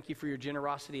continue. Thank you for your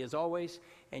generosity as always.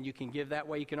 And you can give that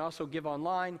way. You can also give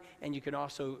online, and you can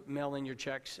also mail in your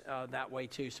checks that way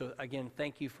too. So again,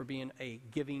 thank you for being a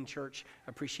giving church.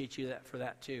 I appreciate you for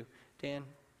that too. Dan?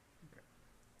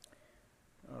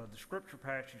 The scripture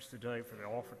passage today for the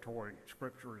offertory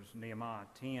scripture is Nehemiah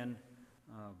 10,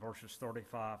 verses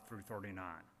 35 through 39.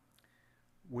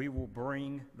 We will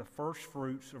bring the first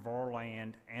fruits of our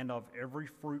land and of every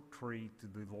fruit tree to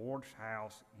the Lord's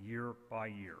house year by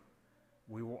year.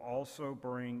 We will also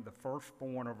bring the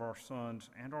firstborn of our sons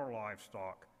and our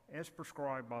livestock, as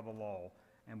prescribed by the law,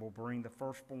 and will bring the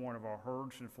firstborn of our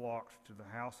herds and flocks to the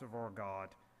house of our God,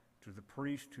 to the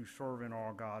priests who serve in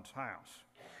our God's house.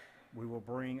 We will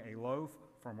bring a loaf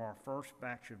from our first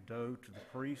batch of dough to the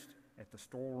priest at the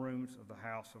storerooms of the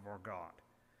house of our God.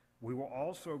 We will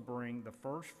also bring the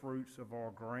first fruits of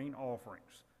our grain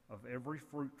offerings, of every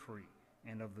fruit tree,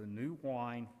 and of the new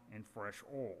wine and fresh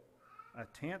oil.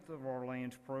 1/10 of our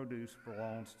land's produce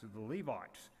belongs to the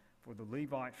Levites, for the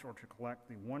Levites are to collect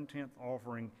the 1/10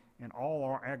 offering in all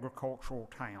our agricultural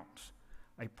towns.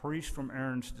 A priest from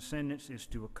Aaron's descendants is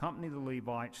to accompany the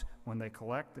Levites when they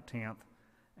collect the 10th,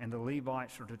 and the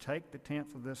Levites are to take the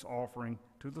 10th of this offering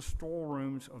to the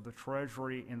storerooms of the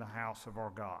treasury in the house of our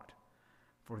God.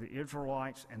 For the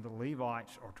Israelites and the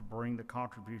Levites are to bring the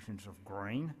contributions of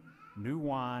grain, new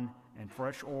wine, and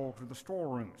fresh oil to the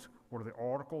storerooms, where the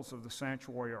articles of the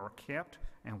sanctuary are kept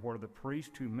and where the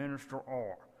priests who minister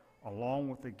are, along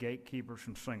with the gatekeepers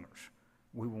and singers.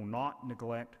 We will not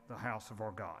neglect the house of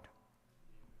our God.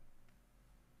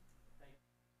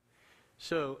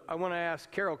 So I want to ask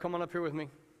Carol, come on up here with me.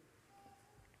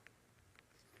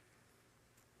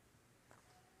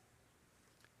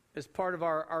 As part of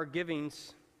our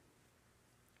givings,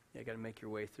 you got to make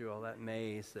your way through all that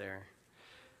maze there.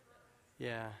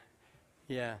 Yeah.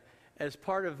 As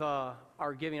part of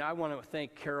our giving, I want to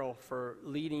thank Carol for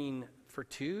leading for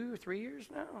 2 or 3 years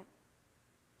now.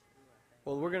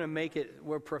 Well, we're going to make it,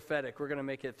 we're prophetic. We're going to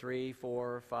make it 3,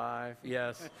 4, 5,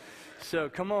 yes. So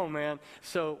come on, man.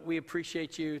 So we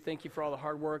appreciate you. Thank you for all the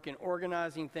hard work and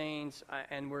organizing things.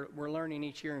 And we're learning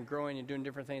each year and growing and doing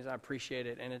different things. I appreciate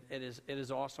it, and it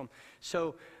is awesome.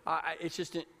 So it's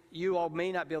just, you all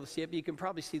may not be able to see it, but you can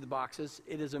probably see the boxes.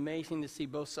 It is amazing to see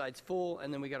both sides full,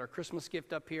 and then we got our Christmas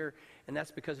gift up here, and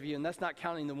that's because of you. And that's not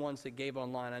counting the ones that gave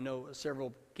online. I know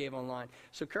several gave online.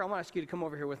 So, Carol, I'm going to ask you to come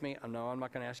over here with me. No, I'm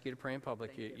not going to ask you to pray in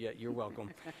public. You're welcome.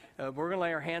 We're going to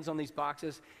lay our hands on these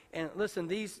boxes. And listen,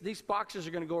 these boxes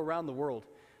are going to go around the world.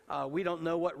 We don't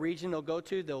know what region they'll go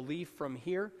to. They'll leave from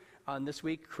here. This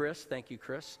week, Chris, thank you,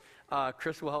 Chris.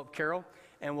 Chris will help Carol,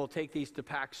 and we'll take these to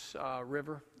Pax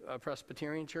River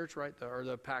Presbyterian Church, right? Or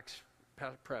the Pax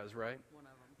Pres, right?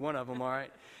 One of them, all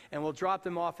right. And we'll drop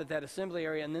them off at that assembly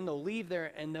area, and then they'll leave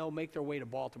there, and they'll make their way to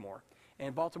Baltimore. And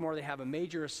in Baltimore, they have a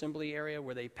major assembly area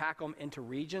where they pack them into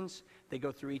regions. They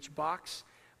go through each box.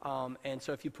 And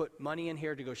so if you put money in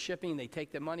here to go shipping, they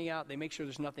take the money out. They make sure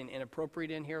there's nothing inappropriate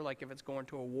in here, like if it's going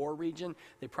to a war region,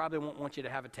 they probably won't want you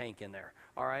to have a tank in there,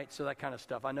 all right? So that kind of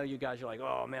stuff. I know you guys are like,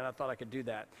 oh, man, I thought I could do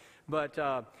that. But,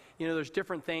 there's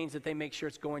different things that they make sure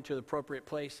it's going to the appropriate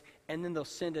place, and then they'll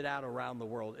send it out around the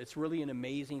world. It's really an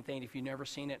amazing thing. If you've never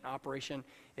seen it in operation,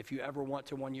 if you ever want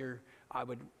to one year, I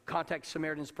would contact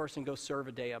Samaritan's person, go serve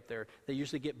a day up there. They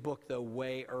usually get booked, though,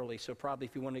 way early, so probably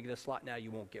if you want to get a slot now,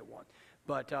 you won't get one.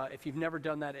 But if you've never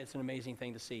done that, it's an amazing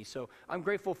thing to see. So I'm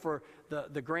grateful for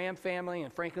the Graham family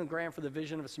and Franklin Graham for the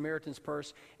vision of a Samaritan's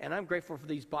Purse. And I'm grateful for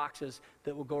these boxes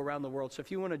that will go around the world. So if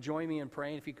you want to join me in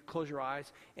praying, if you could close your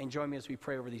eyes and join me as we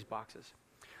pray over these boxes.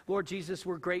 Lord Jesus,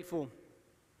 we're grateful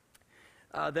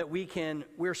that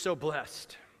we're so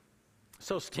blessed.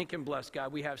 So stinking blessed,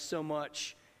 God. We have so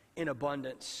much in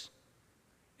abundance.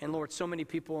 And Lord, so many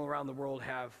people around the world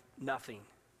have nothing.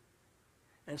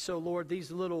 And so, Lord,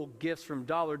 these little gifts from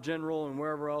Dollar General and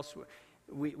wherever else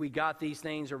we got these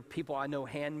things, or people I know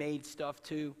handmade stuff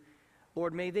too,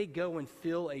 Lord, may they go and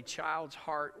fill a child's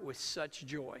heart with such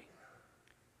joy.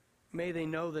 May they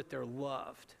know that they're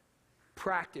loved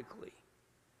practically.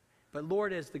 But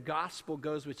Lord, as the gospel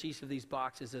goes with each of these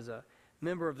boxes, as a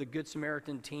member of the Good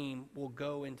Samaritan team will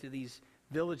go into these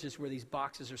villages where these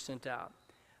boxes are sent out,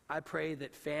 I pray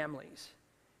that families,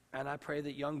 and I pray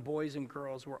that young boys and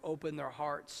girls will open their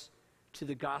hearts to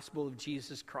the gospel of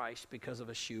Jesus Christ because of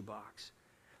a shoebox.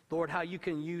 Lord, how you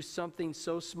can use something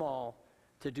so small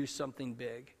to do something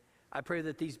big. I pray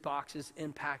that these boxes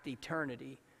impact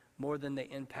eternity more than they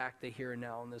impact the here and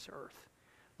now on this earth.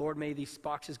 Lord, may these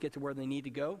boxes get to where they need to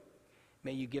go.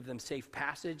 May you give them safe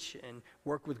passage and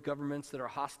work with governments that are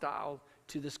hostile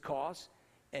to this cause.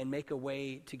 and make a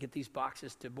way to get these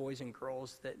boxes to boys and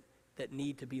girls that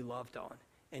need to be loved on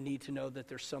and need to know that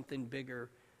there's something bigger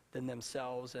than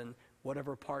themselves and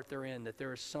whatever part they're in, that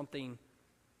there is something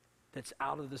that's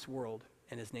out of this world,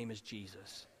 and his name is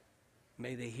Jesus.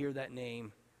 May they hear that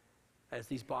name as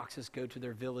these boxes go to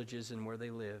their villages and where they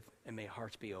live, and may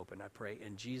hearts be open, I pray,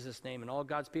 in Jesus' name. And all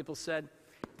God's people said,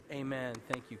 amen.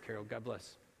 Thank you, Carol. God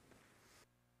bless.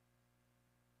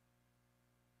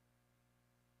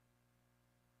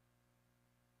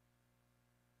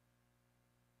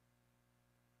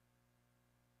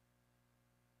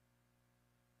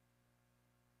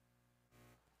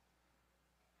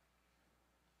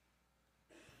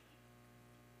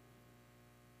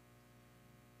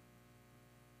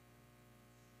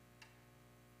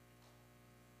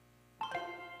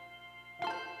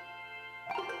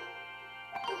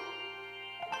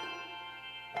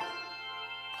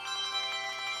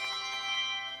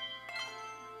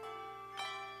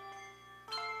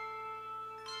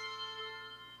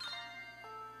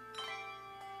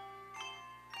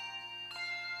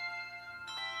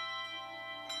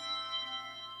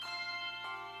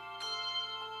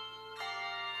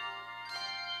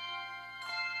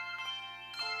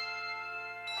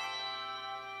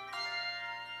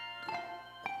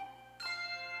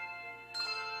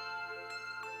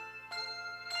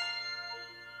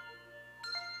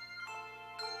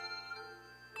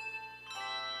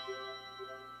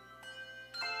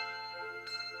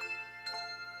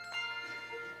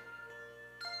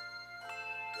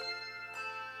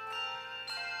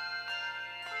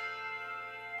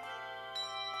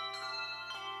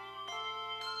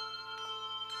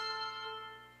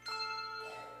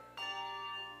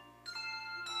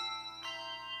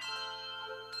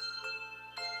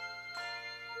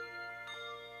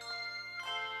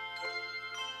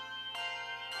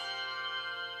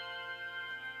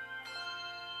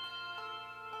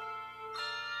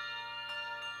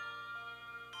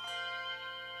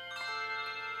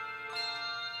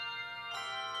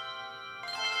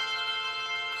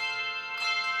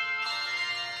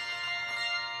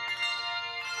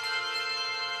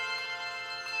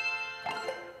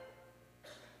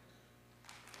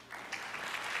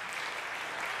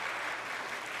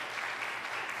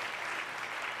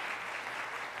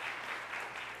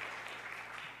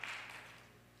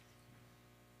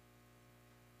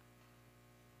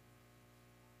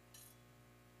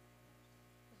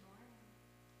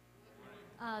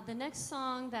 The next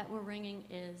song that we're ringing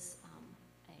is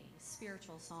a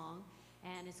spiritual song,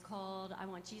 and it's called I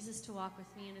Want Jesus to Walk With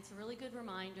Me, and it's a really good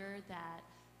reminder that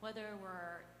whether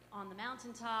we're on the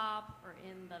mountaintop or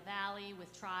in the valley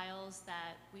with trials,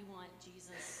 that we want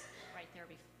Jesus right there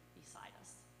beside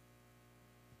us.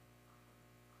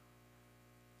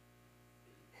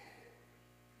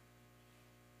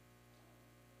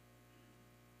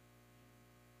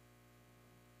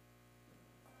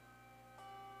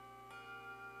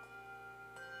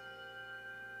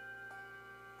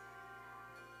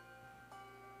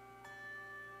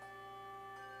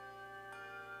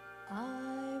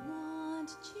 I want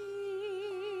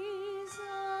Jesus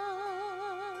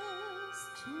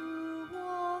to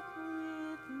walk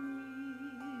with me.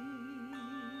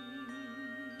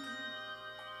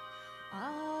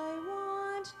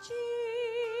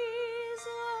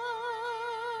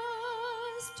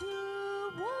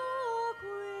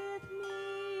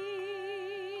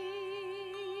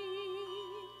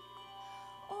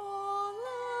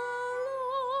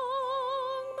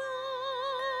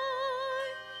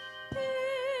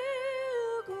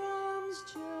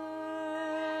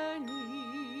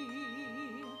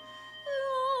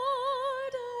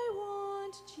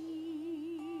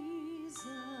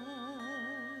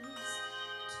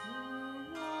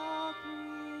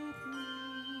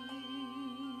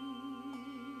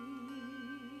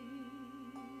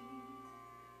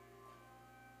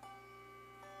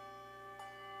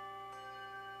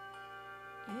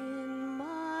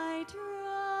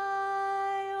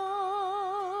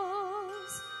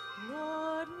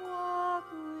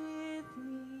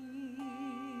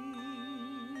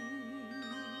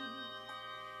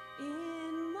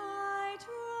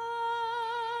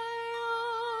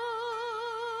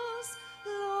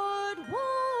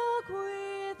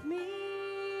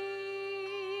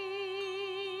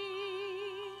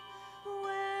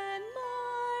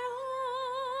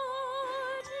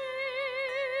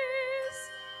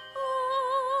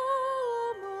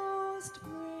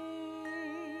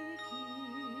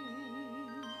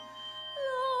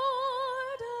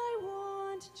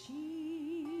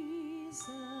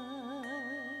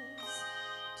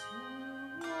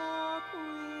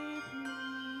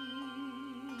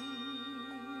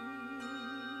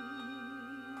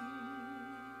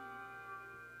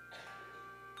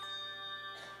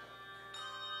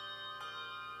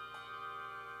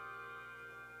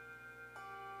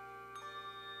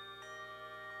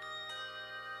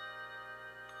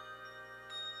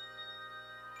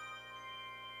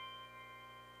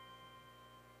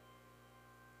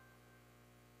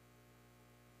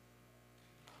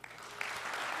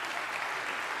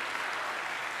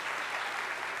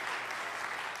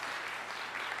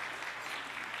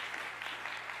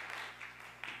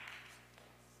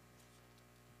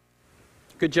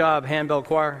 Good job, handbell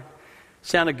choir.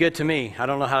 Sounded good to me. I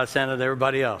don't know how it sounded to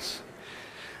everybody else.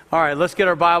 All right, let's get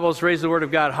our Bibles, raise the Word of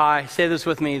God high. Say this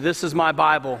with me. This is my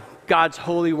Bible, God's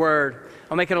holy Word.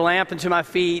 I'll make it a lamp unto my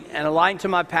feet and a light unto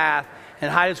my path,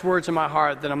 and hide its words in my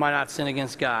heart that I might not sin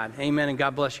against God. Amen, and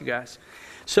God bless you guys.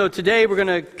 So today we're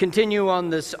going to continue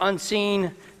on this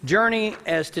unseen journey,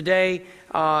 as today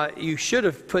you should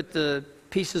have put the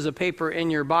pieces of paper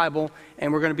in your Bible,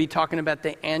 and we're going to be talking about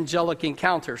the angelic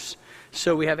encounters.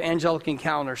 So we have angelic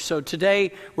encounters. So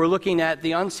today we're looking at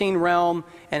the unseen realm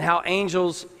and how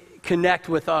angels connect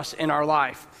with us in our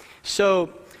life.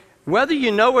 So whether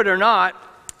you know it or not,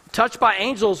 Touched by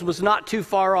Angels was not too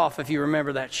far off, if you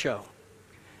remember that show.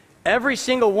 Every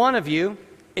single one of you,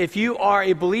 if you are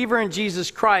a believer in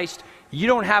Jesus Christ, you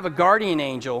don't have a guardian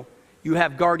angel, you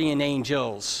have guardian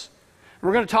angels.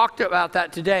 We're going to talk about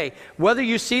that today. Whether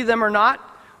you see them or not,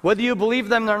 whether you believe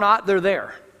them or not, they're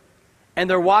there. And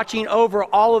they're watching over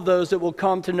all of those that will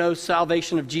come to know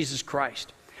salvation of Jesus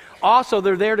Christ. Also,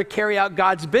 they're there to carry out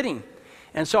God's bidding.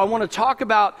 And so I want to talk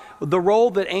about the role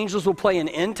that angels will play in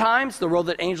end times, the role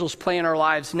that angels play in our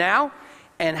lives now,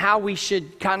 and how we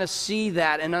should kind of see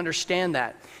that and understand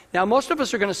that. Now, most of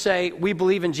us are going to say, we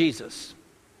believe in Jesus.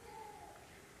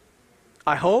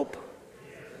 I hope.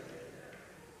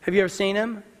 Have you ever seen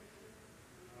him?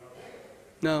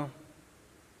 No.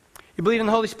 You believe in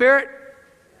the Holy Spirit?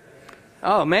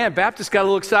 Oh, man, Baptists got a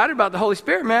little excited about the Holy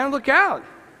Spirit, man. Look out.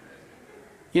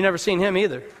 You never seen him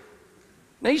either.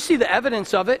 Now, you see the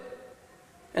evidence of it.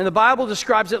 And the Bible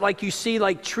describes it like you see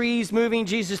like trees moving.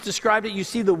 Jesus described it. You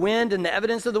see the wind and the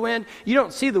evidence of the wind. You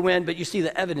don't see the wind, but you see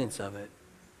the evidence of it.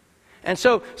 And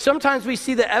so sometimes we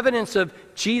see the evidence of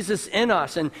Jesus in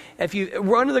us. And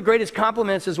one of the greatest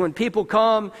compliments is when people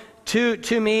come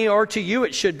to me, or to you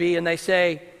it should be, and they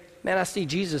say, man, I see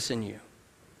Jesus in you.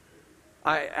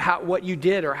 What you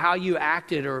did or how you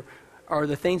acted or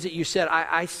the things that you said,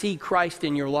 I see Christ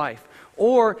in your life.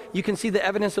 Or you can see the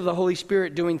evidence of the Holy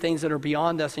Spirit doing things that are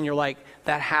beyond us, and you're like,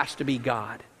 that has to be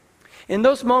God. In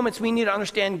those moments, we need to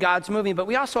understand God's moving, but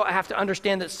we also have to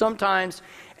understand that sometimes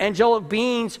angelic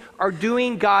beings are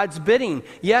doing God's bidding.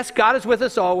 Yes, God is with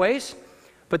us always,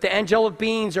 but the angelic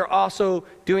beings are also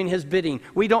doing his bidding.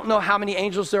 We don't know how many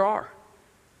angels there are.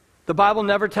 The Bible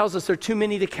never tells us there are too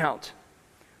many to count.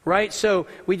 Right? So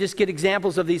we just get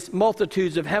examples of these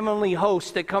multitudes of heavenly hosts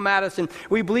that come at us, and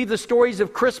we believe the stories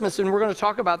of Christmas, and we're going to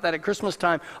talk about that at Christmas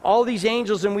time. All these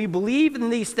angels, and we believe in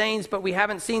these things, but we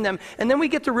haven't seen them. And then we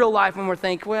get to real life and we're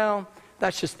thinking, well,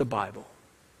 that's just the Bible.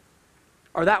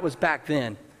 Or that was back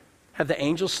then. Have the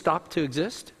angels stopped to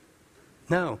exist?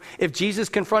 No. If Jesus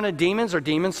confronted demons, are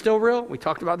demons still real? We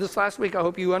talked about this last week. I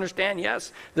hope you understand.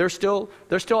 Yes, they're still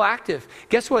active.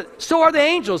 Guess what? So are the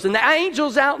angels, and the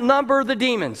angels outnumber the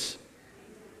demons.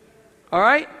 All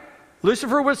right?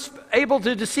 Lucifer was able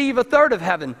to deceive a third of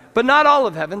heaven, but not all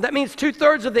of heaven. That means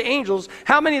 2/3 of the angels,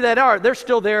 how many that are, they're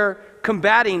still there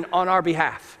combating on our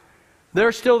behalf.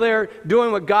 They're still there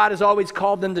doing what God has always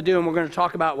called them to do, and we're going to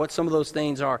talk about what some of those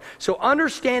things are. So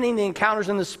understanding the encounters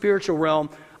in the spiritual realm,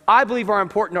 I believe, are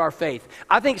important to our faith.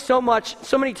 I think so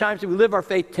many times we live our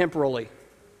faith temporally.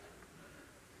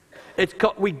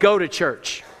 We go to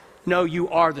church. No, you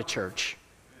are the church.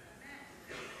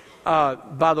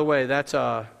 By the way, that's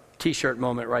a T-shirt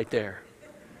moment right there.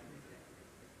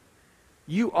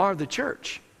 You are the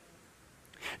church.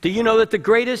 Do you know that the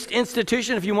greatest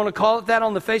institution, if you want to call it that,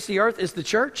 on the face of the earth is the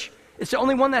church? It's the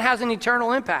only one that has an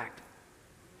eternal impact.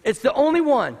 It's the only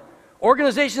one.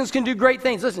 Organizations can do great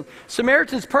things. Listen,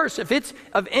 Samaritan's Purse, if it's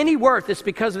of any worth, it's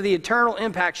because of the eternal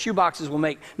impact shoeboxes will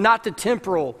make, not the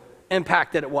temporal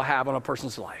impact that it will have on a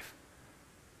person's life.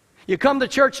 You come to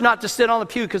church not to sit on the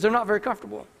pew because they're not very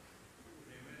comfortable.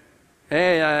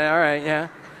 Hey, all right, yeah.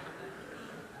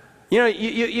 You know,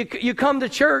 you come to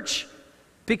church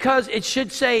because it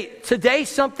should say, today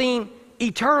something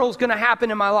eternal is going to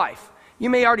happen in my life. You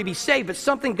may already be saved, but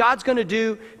something God's going to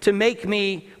do to make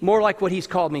me more like what he's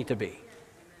called me to be.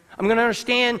 I'm going to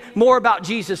understand more about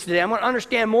Jesus today. I'm going to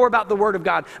understand more about the Word of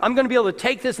God. I'm going to be able to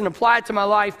take this and apply it to my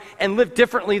life and live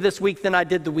differently this week than I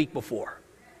did the week before.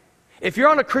 If you're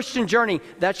on a Christian journey,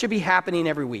 that should be happening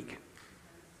every week.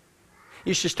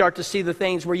 You should start to see the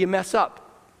things where you mess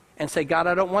up and say, God,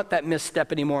 I don't want that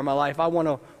misstep anymore in my life. I want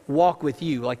to walk with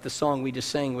you, like the song we just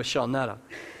sang with Shawnetta.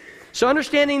 So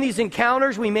understanding these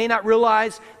encounters, we may not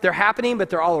realize they're happening, but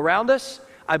they're all around us.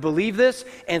 I believe this,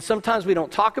 and sometimes we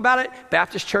don't talk about it.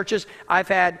 Baptist churches,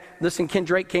 listen, Ken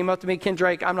Drake came up to me. Ken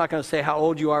Drake, I'm not going to say how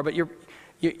old you are, but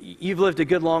you've lived a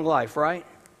good long life, right?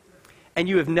 And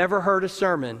you have never heard a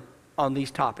sermon on these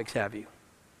topics, have you?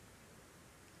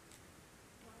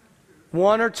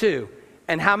 One or two.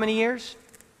 And how many years?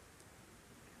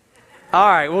 All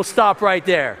right, we'll stop right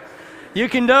there. You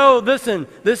can know, listen,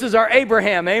 this is our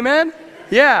Abraham, amen?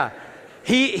 Yeah.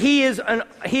 He has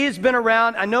been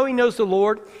around. I know he knows the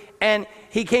Lord. And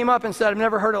he came up and said, I've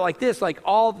never heard it like this. Like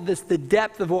all this, the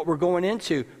depth of what we're going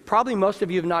into. Probably most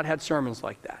of you have not had sermons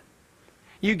like that.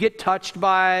 You get touched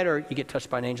by it, or you get touched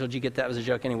by an angel. Did you get that? It was a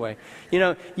joke anyway. You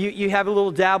know, you have a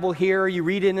little dabble here. You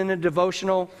read it in a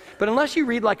devotional. But unless you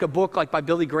read like a book like by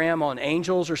Billy Graham on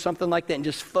angels or something like that and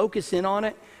just focus in on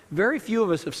it, very few of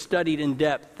us have studied in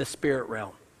depth the spirit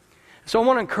realm. So I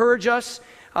want to encourage us.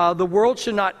 The world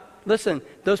should not, listen,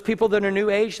 those people that are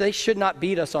new age, they should not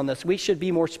beat us on this. We should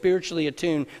be more spiritually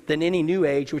attuned than any new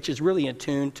age, which is really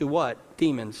attuned to what?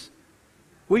 Demons.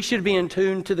 We should be in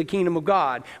tune to the kingdom of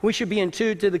God. We should be in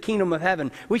tune to the kingdom of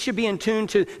heaven. We should be in tune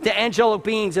to the angelic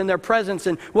beings and their presence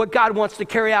and what God wants to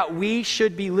carry out. We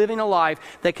should be living a life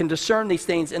that can discern these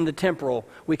things in the temporal.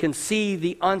 We can see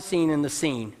the unseen in the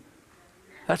seen.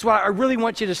 That's why I really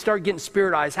want you to start getting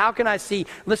spirit eyes. How can I see?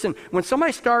 Listen, when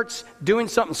somebody starts doing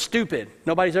something stupid,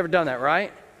 nobody's ever done that,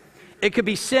 right? It could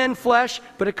be sin, flesh,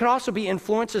 but it could also be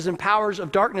influences and powers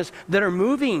of darkness that are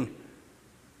moving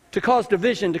to cause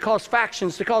division, to cause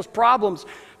factions, to cause problems,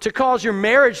 to cause your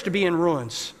marriage to be in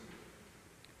ruins.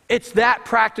 It's that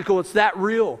practical. It's that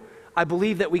real. I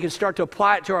believe that we can start to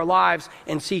apply it to our lives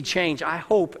and see change. I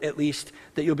hope, at least,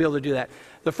 that you'll be able to do that.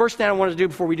 The first thing I want to do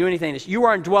before we do anything is you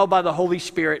are indwelled by the Holy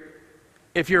Spirit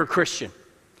if you're a Christian.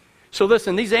 So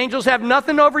listen, these angels have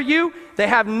nothing over you. They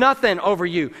have nothing over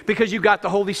you because you got the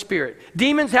Holy Spirit.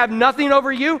 Demons have nothing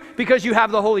over you because you have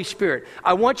the Holy Spirit.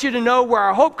 I want you to know where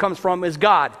our hope comes from is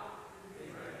God.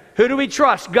 Who do we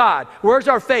trust? God. Where's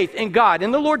our faith? In God,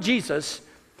 in the Lord Jesus.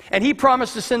 And he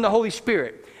promised to send the Holy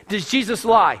Spirit. Does Jesus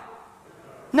lie?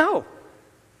 No.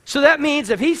 So that means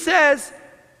if he says,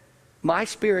 my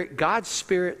spirit, God's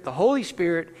Spirit, the Holy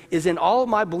Spirit is in all of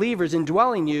my believers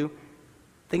indwelling you,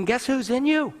 then guess who's in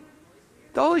you?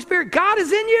 The Holy Spirit. God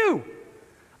is in you.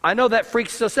 I know that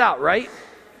freaks us out, right?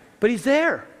 But he's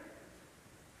there.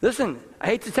 Listen, I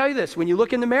hate to tell you this. When you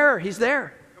look in the mirror, he's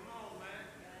there.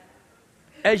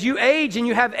 As you age and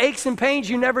you have aches and pains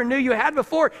you never knew you had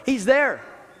before, he's there.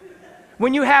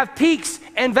 When you have peaks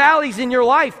and valleys in your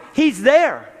life, he's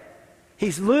there.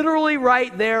 He's literally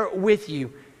right there with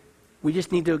you. We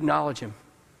just need to acknowledge him.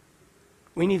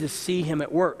 We need to see him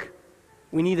at work.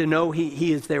 We need to know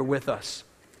he is there with us.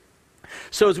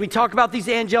 So as we talk about these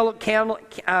angelic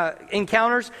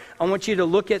encounters, I want you to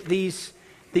look at these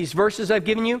verses I've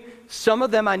given you. Some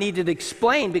of them I needed to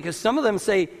explain because some of them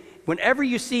say, whenever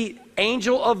you see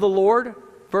angel of the Lord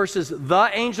versus the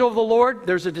angel of the Lord,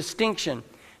 there's a distinction.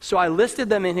 So I listed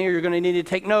them in here. You're going to need to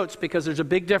take notes because there's a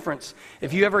big difference.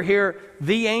 If you ever hear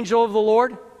the angel of the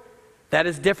Lord, that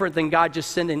is different than God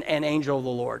just sending an angel of the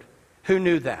Lord. Who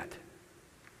knew that?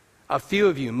 A few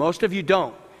of you. Most of you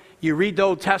don't. You read the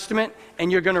Old Testament and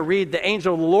you're going to read the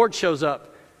angel of the Lord shows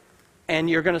up. And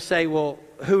you're going to say, well,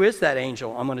 who is that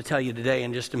angel? I'm going to tell you today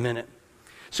in just a minute.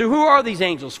 So who are these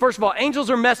angels? First of all, angels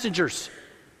are messengers.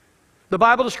 The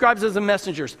Bible describes them as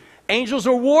messengers. Angels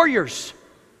are warriors.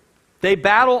 They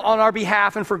battle on our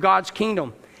behalf and for God's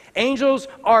kingdom. Angels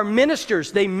are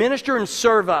ministers. They minister and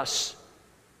serve us.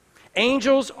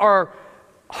 Angels are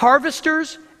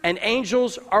harvesters and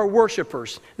angels are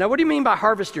worshipers. Now, what do you mean by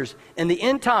harvesters? In the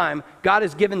end time, God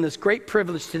has given this great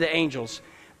privilege to the angels.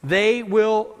 They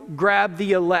will grab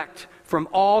the elect from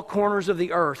all corners of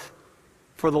the earth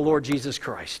for the Lord Jesus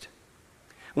Christ.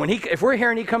 If we're here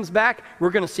and he comes back, we're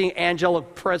going to see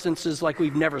angelic presences like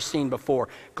we've never seen before.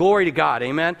 Glory to God,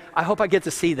 amen? I hope I get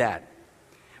to see that.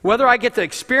 Whether I get to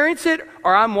experience it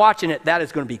or I'm watching it, that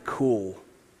is going to be cool,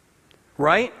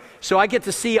 right? So I get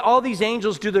to see all these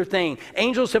angels do their thing.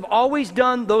 Angels have always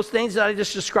done those things that I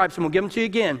just described, so we'll give them to you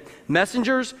again.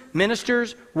 Messengers,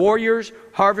 ministers, warriors,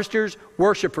 harvesters,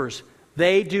 worshipers.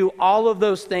 They do all of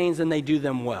those things and they do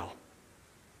them well.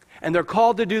 And they're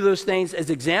called to do those things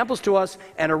as examples to us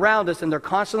and around us, and they're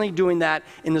constantly doing that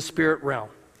in the spirit realm.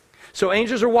 So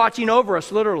angels are watching over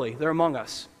us, literally. They're among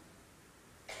us.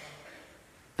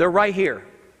 They're right here.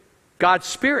 God's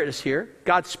Spirit is here.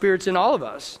 God's Spirit's in all of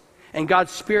us. And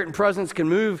God's Spirit and presence can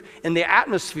move in the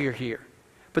atmosphere here.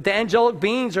 But the angelic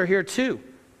beings are here too.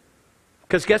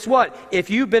 Because guess what? If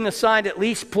you've been assigned at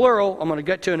least plural, I'm going to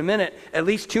get to in a minute, at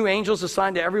least 2 angels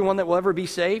assigned to everyone that will ever be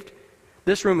saved,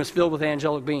 this room is filled with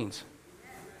angelic beings.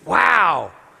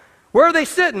 Wow. Where are they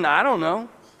sitting? I don't know.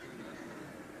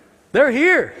 They're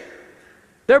here.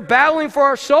 They're battling for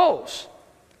our souls.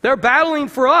 They're battling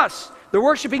for us. They're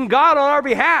worshiping God on our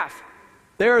behalf.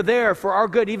 They're there for our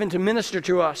good, even to minister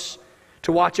to us,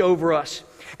 to watch over us.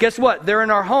 Guess what? They're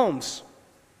in our homes.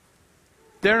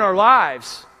 They're in our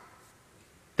lives.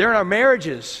 They're in our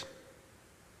marriages.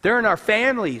 They're in our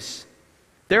families.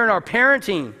 They're in our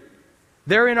parenting.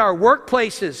 They're in our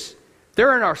workplaces.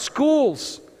 They're in our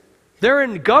schools. They're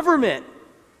in government.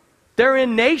 They're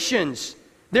in nations.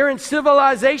 They're in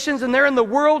civilizations, and they're in the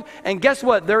world. And guess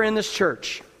what? They're in this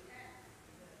church.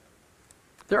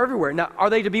 They're everywhere. Now, are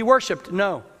they to be worshiped?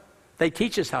 No. They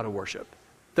teach us how to worship.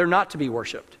 They're not to be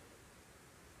worshiped.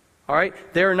 All right?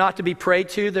 They're not to be prayed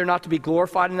to. They're not to be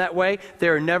glorified in that way. They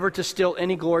are never to steal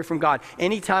any glory from God.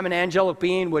 Anytime an angelic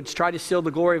being would try to steal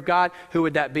the glory of God, who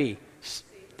would that be?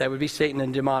 That would be Satan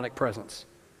in demonic presence.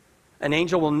 An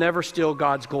angel will never steal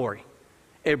God's glory.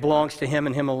 It belongs to him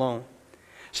and him alone.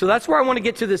 So that's where I want to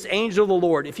get to this angel of the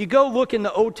Lord. If you go look in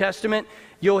the Old Testament,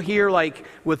 you'll hear like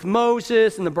with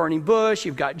Moses and the burning bush,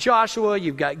 you've got Joshua,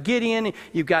 you've got Gideon,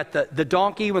 you've got the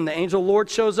donkey when the angel of the Lord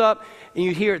shows up, and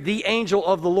you hear the angel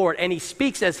of the Lord, and he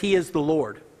speaks as he is the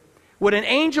Lord. Would an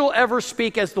angel ever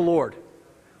speak as the Lord?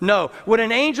 No. Would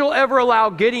an angel ever allow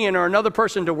Gideon or another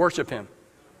person to worship him?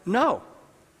 No.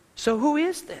 So who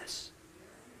is this?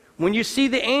 When you see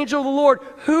the angel of the Lord,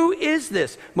 who is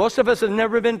this? Most of us have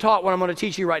never been taught what I'm going to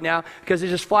teach you right now because it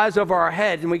just flies over our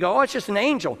heads and we go, oh, it's just an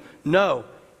angel. No,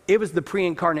 it was the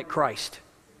pre-incarnate Christ.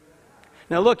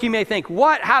 Now look, you may think,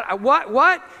 what?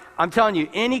 What? I'm telling you,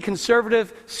 any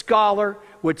conservative scholar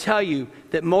would tell you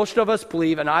that most of us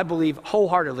believe, and I believe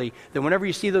wholeheartedly, that whenever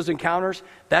you see those encounters,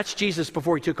 that's Jesus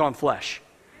before he took on flesh.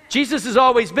 Jesus has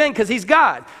always been because he's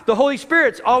God. The Holy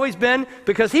Spirit's always been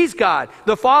because he's God.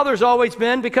 The Father's always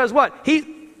been because what?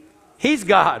 He's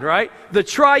God, right? The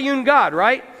triune God,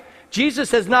 right? Jesus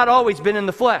has not always been in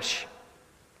the flesh.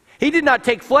 He did not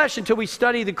take flesh until we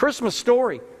study the Christmas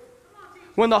story.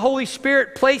 When the Holy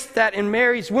Spirit placed that in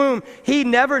Mary's womb, he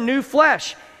never knew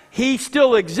flesh. He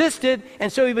still existed, and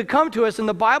so he would come to us, and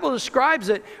the Bible describes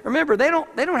it. Remember, they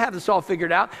don't have this all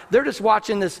figured out. They're just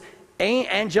watching this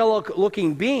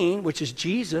angelic-looking being, which is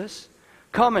Jesus,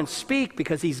 come and speak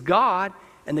because he's God,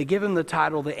 and they give him the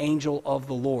title, the angel of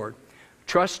the Lord.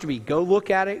 Trust me, go look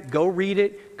at it, go read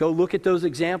it, go look at those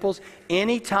examples.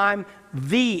 Anytime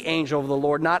the angel of the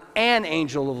Lord, not an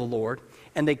angel of the Lord,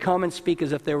 and they come and speak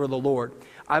as if they were the Lord,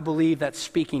 I believe that's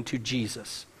speaking to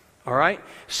Jesus. All right?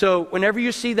 So whenever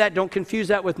you see that, don't confuse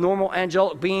that with normal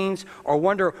angelic beings or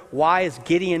wonder why is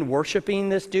Gideon worshiping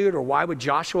this dude, or why would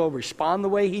Joshua respond the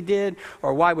way he did,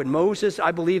 or why would Moses?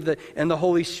 I believe that in the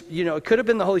Holy, it could have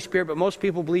been the Holy Spirit, but most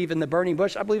people believe in the burning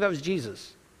bush. I believe that was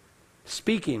Jesus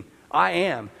speaking. I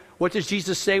am. What does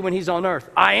Jesus say when he's on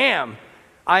earth? I am.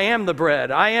 I am the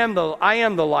bread. I am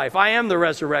the life. I am the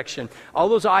resurrection. All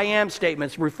those I am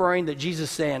statements referring that Jesus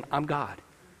saying, I'm God.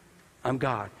 I'm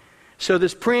God. So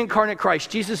this pre-incarnate Christ,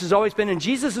 Jesus has always been, and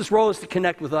Jesus' role is to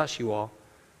connect with us, you all.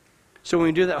 So when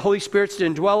we do that, Holy Spirit's to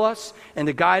indwell us and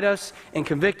to guide us and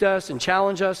convict us and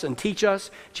challenge us and teach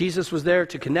us. Jesus was there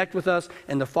to connect with us,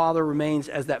 and the Father remains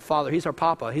as that Father. He's our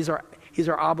Papa. He's our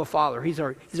Abba Father. He's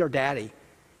our Daddy.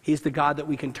 He's the God that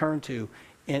we can turn to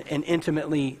and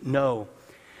intimately know.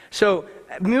 So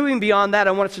moving beyond that,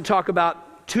 I want us to talk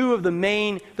about two of the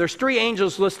main, there's three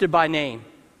angels listed by name.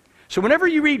 So whenever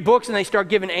you read books and they start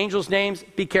giving angels names,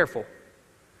 be careful.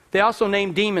 They also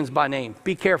name demons by name.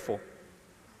 Be careful.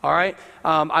 All right?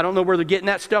 I don't know where they're getting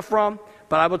that stuff from,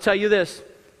 but I will tell you this.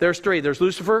 There's three. There's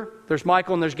Lucifer, there's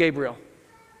Michael, and there's Gabriel.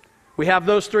 We have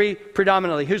those three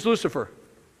predominantly. Who's Lucifer?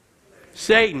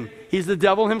 Satan. He's the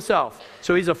devil himself.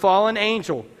 So he's a fallen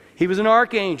angel. He was an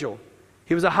archangel.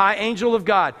 He was a high angel of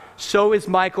God. So is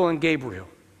Michael and Gabriel.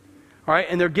 All right,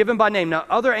 and they're given by name. Now,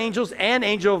 other angels and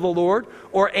angel of the Lord,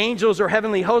 or angels or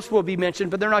heavenly hosts will be mentioned,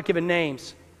 but they're not given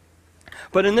names.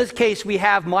 But in this case, we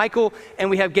have Michael and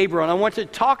we have Gabriel. And I want to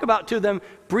talk about two of them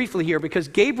briefly here because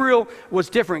Gabriel was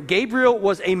different. Gabriel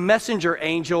was a messenger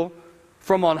angel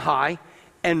from on high,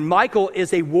 and Michael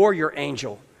is a warrior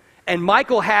angel. And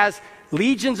Michael has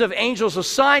legions of angels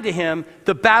assigned to him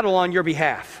to battle on your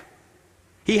behalf.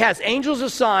 He has angels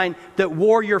assigned that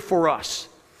warrior for us.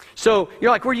 So you're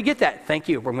like, where do you get that? Thank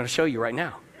you. We're going to show you right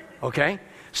now. Okay?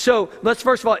 So let's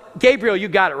first of all, Gabriel, you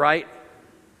got it right.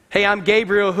 Hey, I'm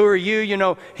Gabriel. Who are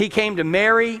you? He came to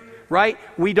Mary, right?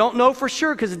 We don't know for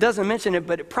sure because it doesn't mention it,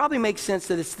 but it probably makes sense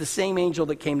that it's the same angel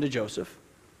that came to Joseph.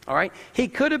 All right? He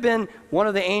could have been one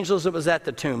of the angels that was at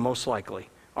the tomb, most likely.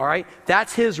 All right?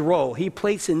 That's his role. He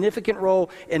played a significant role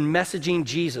in messaging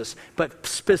Jesus. But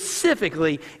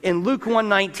specifically in Luke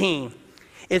 1:19,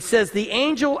 it says, the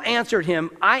angel answered him,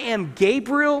 I am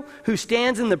Gabriel who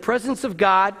stands in the presence of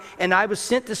God, and I was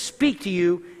sent to speak to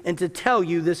you and to tell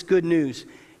you this good news.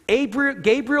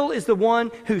 Gabriel is the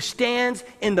one who stands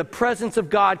in the presence of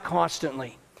God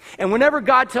constantly. And whenever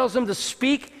God tells him to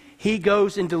speak, he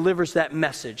goes and delivers that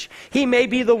message. He may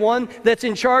be the one that's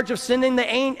in charge of sending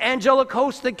the angelic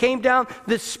host that came down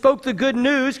that spoke the good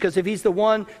news, because if he's the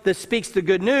one that speaks the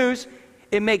good news,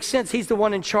 it makes sense. He's the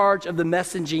one in charge of the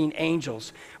messaging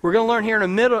angels. We're going to learn here in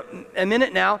a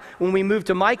minute now, when we move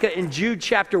to Micah in Jude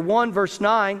chapter 1, verse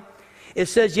 9, it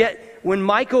says, "Yet when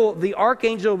Michael the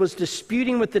archangel was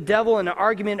disputing with the devil in an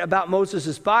argument about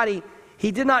Moses' body,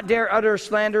 he did not dare utter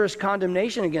slanderous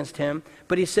condemnation against him,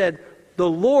 but he said, 'The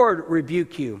Lord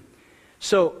rebuke you.'"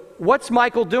 So what's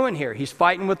Michael doing here? He's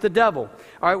fighting with the devil.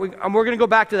 All right, we're going to go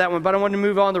back to that one, but I want to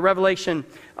move on to Revelation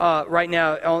right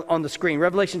now on the screen.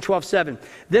 Revelation 12:7.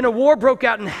 "Then a war broke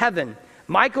out in heaven.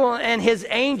 Michael and his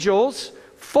angels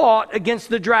fought against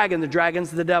the dragon." The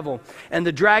dragon's the devil. "And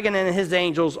the dragon and his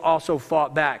angels also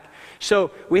fought back."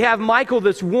 So we have Michael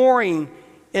that's warring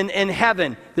in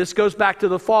heaven. This goes back to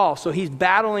the fall. So he's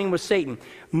battling with Satan.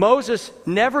 Moses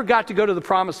never got to go to the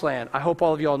promised land. I hope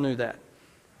all of y'all knew that.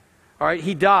 All right,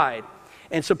 he died.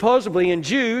 And supposedly in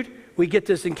Jude, we get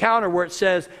this encounter where it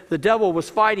says the devil was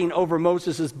fighting over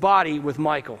Moses' body with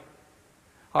Michael.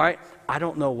 All right, I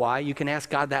don't know why. You can ask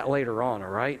God that later on, all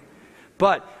right?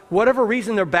 But whatever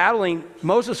reason they're battling,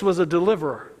 Moses was a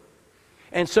deliverer.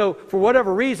 And so for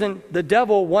whatever reason, the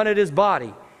devil wanted his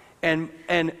body. And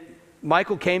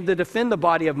Michael came to defend the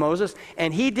body of Moses,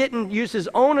 and he didn't use his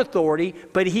own authority,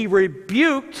 but he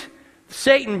rebuked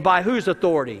Satan by whose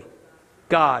authority?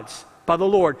 God's, by the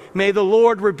Lord. "May the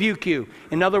Lord rebuke you."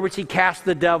 In other words, he cast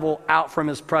the devil out from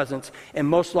his presence, and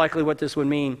most likely what this would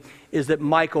mean is that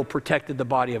Michael protected the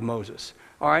body of Moses.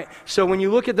 All right, so when you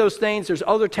look at those things, there's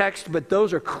other texts, but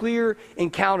those are clear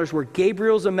encounters where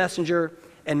Gabriel's a messenger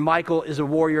and Michael is a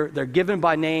warrior. They're given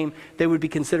by name. They would be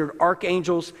considered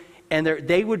archangels, and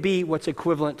they would be what's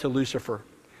equivalent to Lucifer.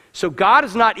 So God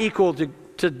is not equal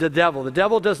to the devil. The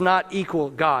devil does not equal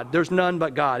God. There's none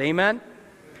but God. Amen?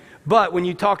 But when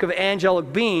you talk of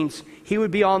angelic beings, he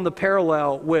would be on the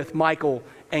parallel with Michael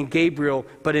and Gabriel,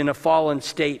 but in a fallen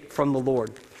state from the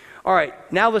Lord. All right,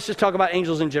 now let's just talk about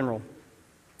angels in general.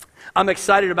 I'm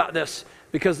excited about this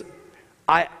because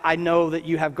I know that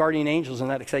you have guardian angels, and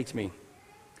that excites me.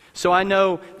 So I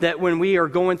know that when we are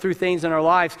going through things in our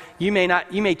lives, you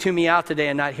may tune me out today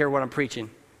and not hear what I'm preaching.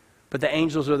 But the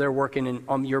angels are there working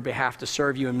on your behalf to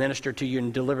serve you and minister to you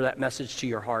and deliver that message to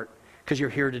your heart because you're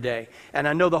here today. And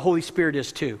I know the Holy Spirit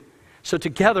is too. So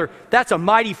together, that's a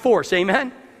mighty force,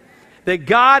 amen? That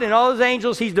God and all his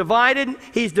angels, he's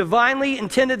divinely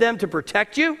intended them to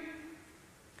protect you.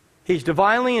 He's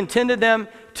divinely intended them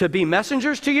to be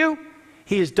messengers to you.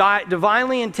 He has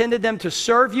divinely intended them to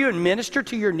serve you and minister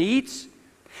to your needs.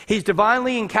 He's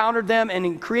divinely encountered them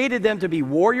and created them to be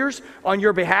warriors on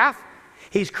your behalf.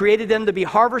 He's created them to be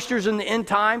harvesters in the end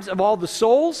times of all the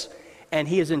souls. And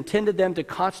he has intended them to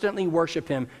constantly worship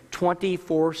him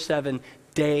 24/7,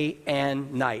 day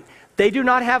and night. They do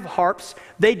not have harps.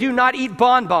 They do not eat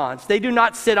bonbons. They do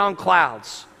not sit on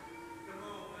clouds.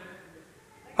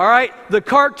 All right? The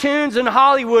cartoons in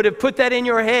Hollywood have put that in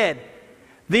your head.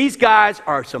 These guys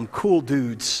are some cool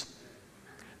dudes.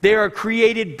 They are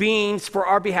created beings for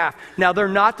our behalf. Now, they're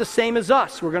not the same as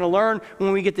us. We're going to learn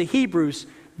when we get to Hebrews,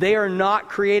 they are not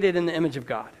created in the image of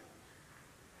God.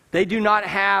 They do not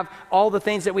have all the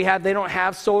things that we have. They don't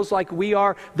have souls like we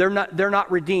are. They're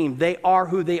not redeemed. They are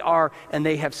who they are, and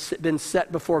they have been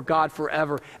set before God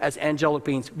forever as angelic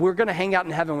beings. We're going to hang out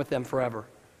in heaven with them forever.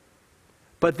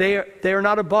 But they are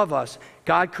not above us.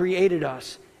 God created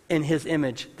us in his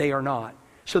image. They are not.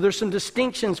 So there's some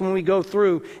distinctions when we go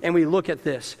through and we look at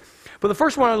this. But the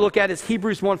first one I look at is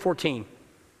Hebrews 1:14.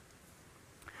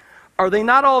 Are they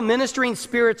not all ministering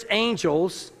spirits,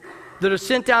 angels, that are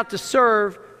sent out to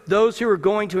serve those who are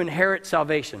going to inherit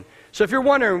salvation? So if you're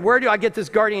wondering, where do I get this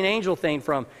guardian angel thing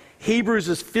from? Hebrews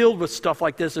is filled with stuff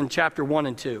like this in chapter 1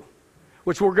 and 2,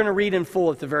 which we're going to read in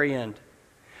full at the very end.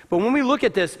 But when we look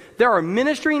at this, there are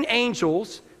ministering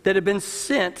angels that have been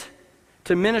sent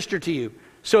to minister to you.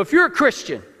 So if you're a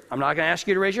Christian, I'm not going to ask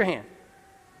you to raise your hand,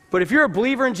 but if you're a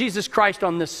believer in Jesus Christ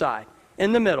on this side,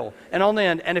 in the middle, and on the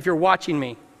end, and if you're watching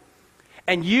me,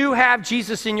 and you have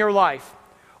Jesus in your life,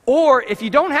 or if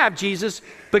you don't have Jesus,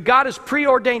 but God has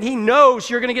preordained, he knows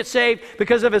you're going to get saved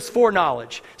because of his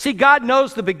foreknowledge. See, God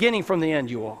knows the beginning from the end,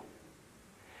 you all.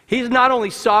 He's not only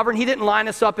sovereign, he didn't line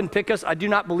us up and pick us. I do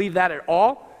not believe that at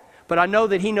all. But I know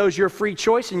that he knows your free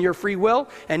choice and your free will,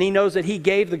 and he knows that he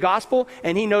gave the gospel,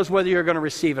 and he knows whether you're going to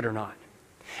receive it or not.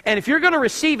 And if you're going to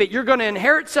receive it, you're going to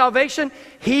inherit salvation.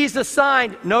 He's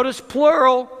assigned, notice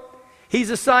plural, he's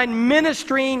assigned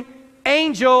ministering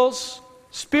angels,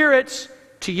 spirits,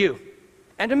 to you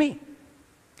and to me.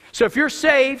 So if you're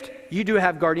saved, you do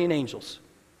have guardian angels.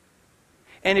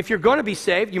 And if you're going to be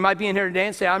saved, you might be in here today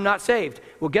and say, I'm not saved.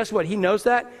 Well, guess what? He knows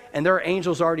that, and there are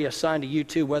angels already assigned to you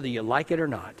too, whether you like it or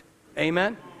not.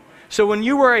 Amen? So when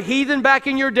you were a heathen back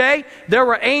in your day, there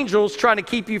were angels trying to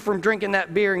keep you from drinking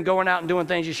that beer and going out and doing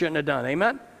things you shouldn't have done.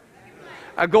 Amen?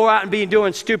 Go out and be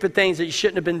doing stupid things that you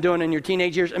shouldn't have been doing in your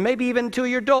teenage years, and maybe even into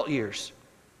your adult years.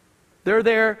 They're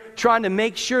there trying to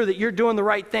make sure that you're doing the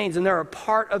right things, and they're a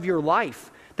part of your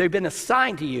life. They've been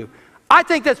assigned to you. I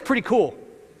think that's pretty cool.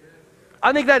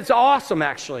 I think that's awesome,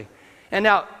 actually. And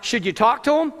now, should you talk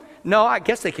to them? No, I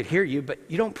guess they could hear you, but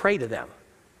you don't pray to them.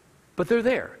 But they're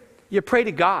there. You pray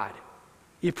to God.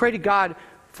 You pray to God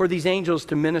for these angels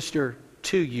to minister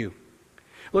to you.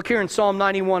 Look here in Psalm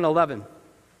 91:11.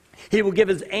 He will give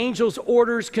his angels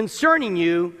orders concerning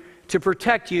you to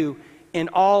protect you in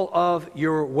all of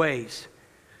your ways.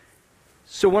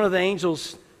 So one of the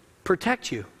angels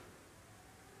protect you.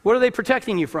 What are they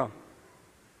protecting you from?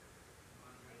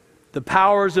 The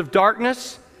powers of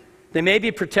darkness. They may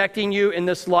be protecting you in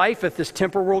this life. If this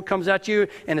temporal world comes at you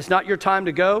and it's not your time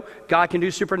to go, God can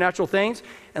do supernatural things.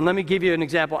 And let me give you an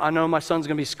example. I know my son's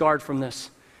going to be scarred from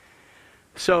this.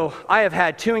 So I have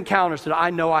had 2 encounters that I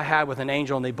know I had with an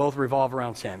angel, and they both revolve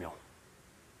around Samuel.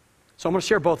 So I'm going to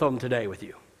share both of them today with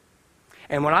you.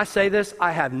 And when I say this,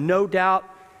 I have no doubt,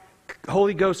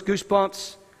 Holy Ghost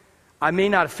goosebumps. I may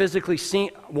not have physically seen,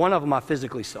 one of them I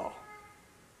physically saw.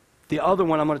 The other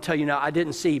one I'm going to tell you now, I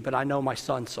didn't see, but I know my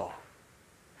son saw.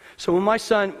 So when my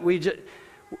son, we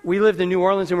lived in New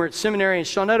Orleans and we were at seminary, and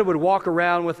Shawnetta would walk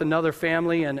around with another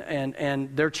family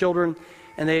and their children,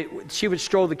 and she would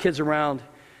stroll the kids around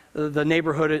the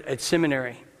neighborhood at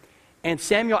seminary. And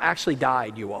Samuel actually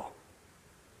died, you all.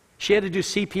 She had to do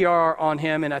CPR on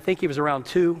him, and I think he was around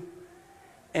 2,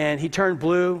 and he turned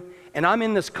blue. And I'm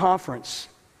in this conference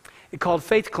called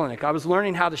Faith Clinic. I was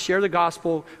learning how to share the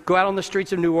gospel, go out on the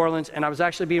streets of New Orleans, and I was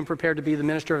actually being prepared to be the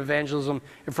minister of evangelism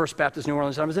at First Baptist New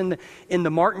Orleans. I was in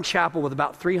the Martin Chapel with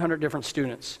about 300 different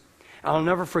students. I'll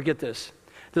never forget this.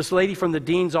 This lady from the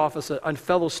dean's office, a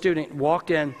fellow student, walked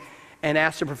in and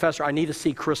asked the professor, I need to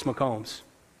see Chris McCombs.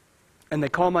 And they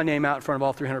called my name out in front of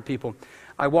all 300 people.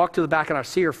 I walked to the back and I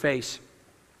see her face,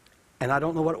 and I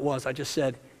don't know what it was. I just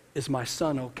said, is my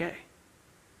son okay?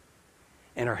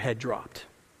 And her head dropped.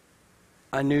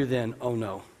 I knew then, oh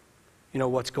no, you know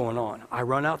what's going on. I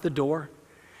run out the door,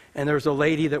 and there's a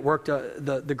lady that worked,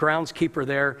 the groundskeeper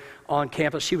there on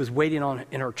campus. She was waiting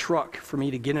in her truck for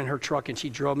me to get in her truck, and she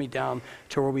drove me down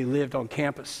to where we lived on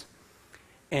campus.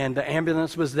 And the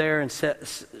ambulance was there, and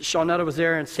Shawnetta was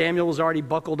there, and Samuel was already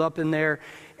buckled up in there,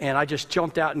 and I just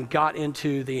jumped out and got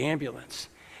into the ambulance.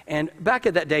 And back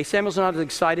at that day, Samuel's not as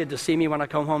excited to see me when I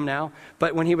come home now,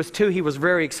 but when he was 2, he was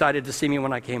very excited to see me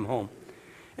when I came home.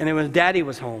 And then when Daddy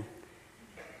was home,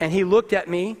 and he looked at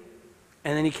me,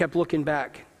 and then he kept looking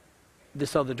back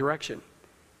this other direction.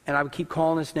 And I would keep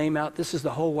calling his name out. This is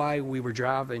the whole why we were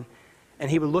driving.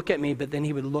 And he would look at me, but then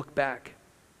he would look back.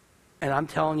 And I'm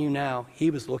telling you now,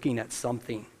 he was looking at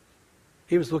something.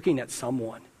 He was looking at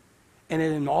someone. And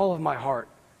in all of my heart,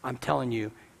 I'm telling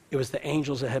you, it was the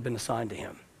angels that had been assigned to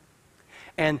him.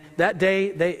 And that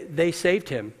day, they saved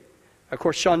him. Of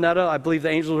course, Shawnetta, I believe the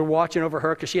angels were watching over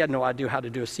her because she had no idea how to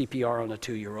do a CPR on a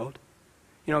 2-year-old.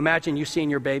 You know, imagine you seeing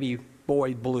your baby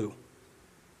boy blue.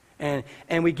 And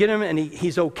we get him, and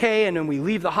he's okay, and then we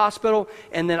leave the hospital,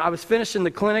 and then I was finished in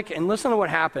the clinic, and listen to what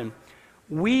happened.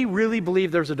 We really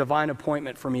believe there's a divine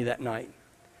appointment for me that night,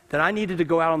 that I needed to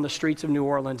go out on the streets of New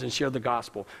Orleans and share the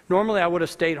gospel. Normally, I would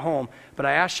have stayed home, but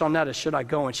I asked Shawnetta, should I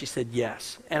go? And she said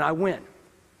yes, and I went.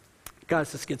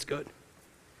 Guys, this gets good.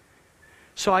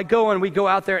 So I go, and we go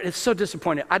out there, and it's so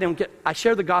disappointing. I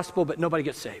share the gospel, but nobody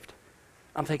gets saved.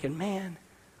 I'm thinking, man,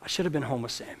 I should have been home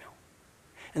with Samuel.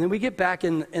 And then we get back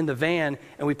in the van,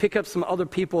 and we pick up some other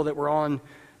people that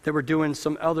were doing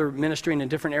some other ministering in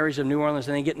different areas of New Orleans,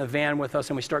 and they get in the van with us,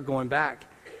 and we start going back.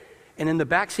 And in the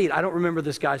back seat, I don't remember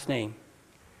this guy's name,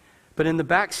 but in the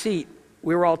back seat,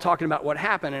 we were all talking about what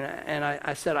happened, and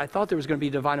I said, I thought there was going to be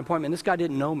a divine appointment. This guy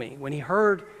didn't know me. When he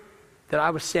heard that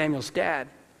I was Samuel's dad,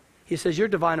 he says, your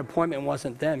divine appointment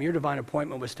wasn't them. Your divine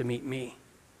appointment was to meet me.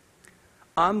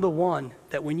 I'm the one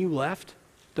that when you left,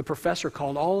 the professor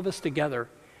called all of us together,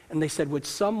 and they said, would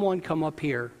someone come up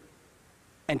here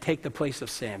and take the place of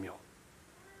Samuel?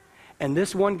 And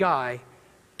this one guy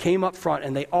came up front,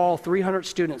 and they all, 300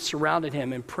 students, surrounded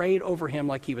him and prayed over him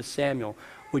like he was Samuel.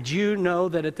 Would you know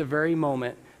that at the very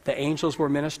moment the angels were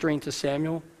ministering to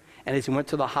Samuel, and as he went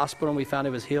to the hospital and we found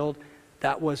he was healed,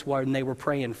 that was when they were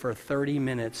praying for 30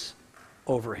 minutes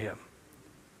over him.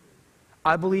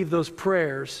 I believe those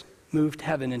prayers moved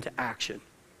heaven into action.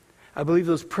 I believe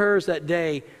those prayers that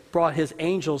day brought his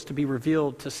angels to be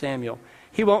revealed to Samuel.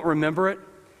 He won't remember it,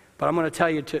 but I'm going to tell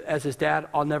you, as his dad,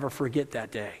 I'll never forget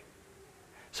that day.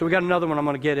 So we got another one I'm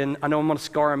going to get in. I know I'm going to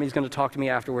scar him. He's going to talk to me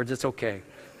afterwards. It's okay.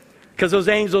 Because those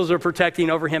angels are protecting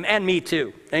over him and me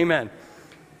too. Amen.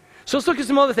 So let's look at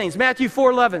some other things. Matthew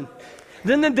 4:11.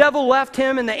 Then the devil left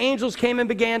him, and the angels came and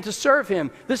began to serve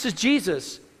him. This is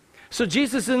Jesus. So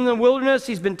Jesus is in the wilderness.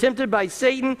 He's been tempted by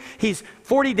Satan. He's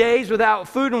 40 days without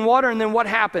food and water. And then what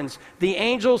happens? The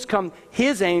angels come,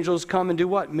 his angels come and do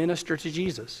what? Minister to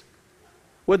Jesus.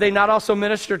 Would they not also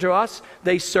minister to us?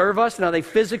 They serve us. Now, they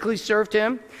physically served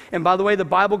him. And by the way, the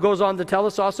Bible goes on to tell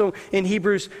us also in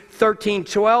Hebrews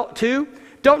 13:2,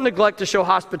 don't neglect to show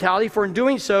hospitality, for in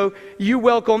doing so, you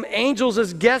welcome angels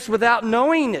as guests without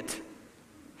knowing it.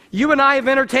 You and I have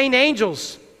entertained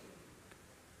angels.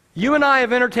 You and I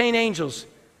have entertained angels.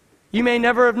 You may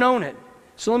never have known it.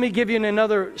 So let me give you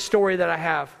another story that I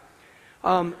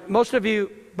have. Most of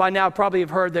you by now probably have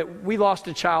heard that we lost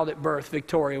a child at birth,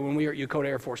 Victoria, when we were at Yokota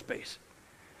Air Force Base.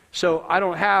 So I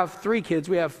don't have 3 kids.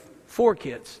 We have 4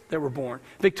 kids that were born.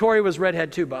 Victoria was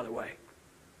redhead too, by the way.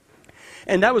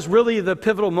 And that was really the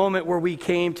pivotal moment where we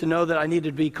came to know that I needed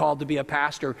to be called to be a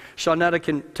pastor. Shawnetta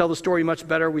can tell the story much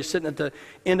better. We were sitting at the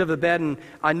end of the bed, and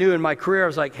I knew in my career, I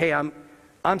was like, hey,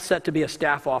 I'm set to be a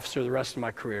staff officer the rest of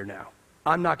my career now.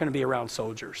 I'm not going to be around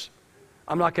soldiers.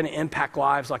 I'm not going to impact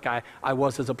lives like I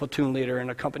was as a platoon leader and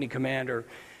a company commander.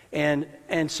 And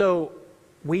so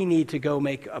we need to go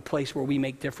make a place where we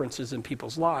make differences in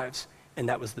people's lives, and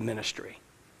that was the ministry.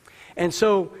 And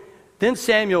so then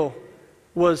Samuel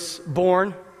was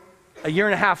born a year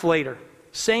and a half later.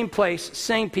 Same place,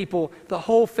 same people. The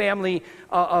whole family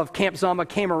of Camp Zama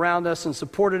came around us and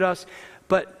supported us.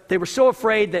 But they were so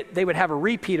afraid that they would have a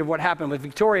repeat of what happened with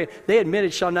Victoria, they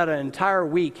admitted Shawnetta an entire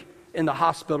week in the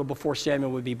hospital before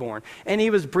Samuel would be born. And he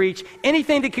was breached.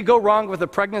 Anything that could go wrong with a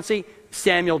pregnancy,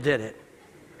 Samuel did it.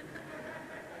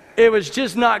 It was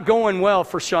just not going well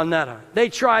for Shawnetta. They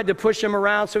tried to push him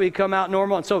around so he'd come out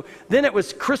normal. And so then it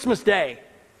was Christmas Day.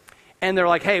 And they're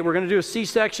like, hey, we're going to do a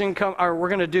C-section, or we're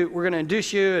going to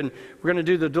induce you, and we're going to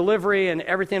do the delivery, and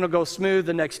everything will go smooth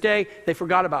the next day. They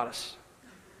forgot about us.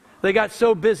 They got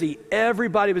so busy.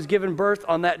 Everybody was giving birth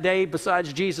on that day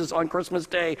besides Jesus on Christmas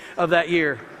Day of that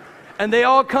year. And they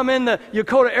all come in the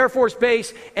Yokota Air Force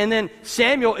Base, and then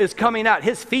Samuel is coming out.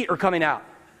 His feet are coming out.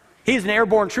 He's an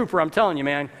airborne trooper, I'm telling you,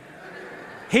 man.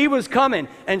 He was coming,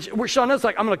 and Shauna's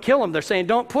like, I'm going to kill him. They're saying,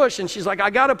 don't push. And she's like, I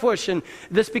got to push. And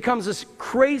this becomes this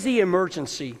crazy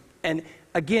emergency. And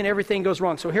again, everything goes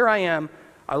wrong. So here I am.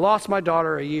 I lost my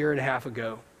daughter a year and a half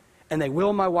ago. And they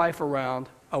wheel my wife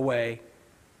away.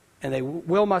 And they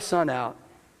wheel my son out.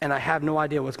 And I have no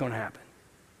idea what's going to happen.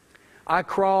 I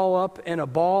crawl up in a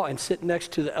ball and sit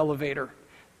next to the elevator.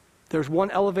 There's one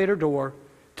elevator door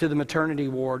to the maternity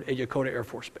ward at Yokota Air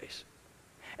Force Base.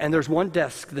 And there's one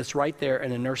desk that's right there,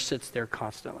 and a nurse sits there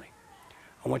constantly.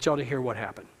 I want y'all to hear what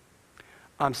happened.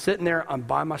 I'm sitting there. I'm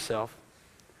by myself.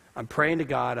 I'm praying to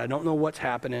God. I don't know what's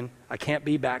happening. I can't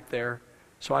be back there.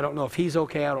 So I don't know if he's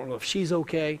okay. I don't know if she's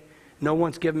okay. No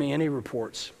one's given me any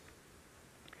reports.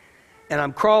 And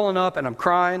I'm crawling up, and I'm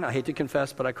crying. I hate to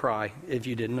confess, but I cry, if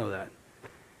you didn't know that.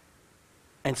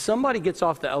 And somebody gets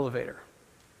off the elevator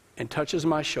and touches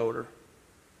my shoulder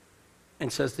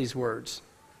and says these words,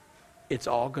 it's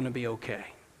all going to be okay.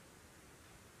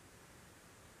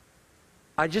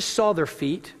 I just saw their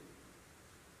feet,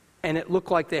 and it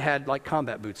looked like they had like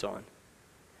combat boots on.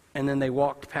 And then they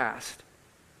walked past.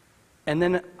 And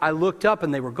then I looked up,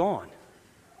 and they were gone.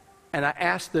 And I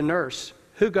asked the nurse,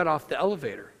 who got off the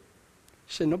elevator?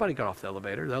 She said, nobody got off the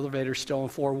elevator. The elevator's still on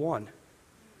floor 1.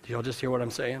 Do y'all just hear what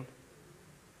I'm saying?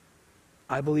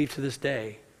 I believe to this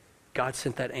day, God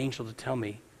sent that angel to tell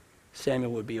me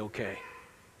Samuel would be okay.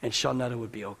 And Shawnetta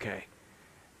would be okay.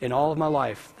 In all of my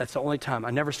life, that's the only time. I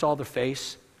never saw their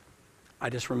face. I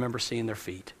just remember seeing their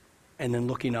feet and then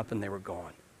looking up, and they were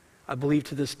gone. I believe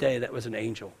to this day that was an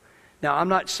angel. Now, I'm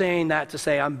not saying that to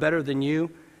say I'm better than you.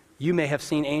 You may have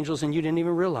seen angels and you didn't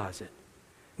even realize it.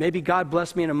 Maybe God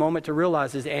blessed me in a moment to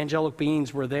realize his angelic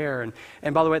beings were there.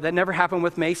 And by the way, that never happened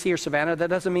with Macy or Savannah.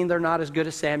 That doesn't mean they're not as good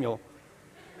as Samuel.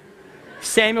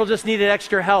 Samuel just needed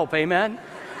extra help, amen?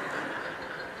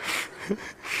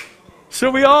 So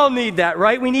we all need that,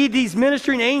 right? We need these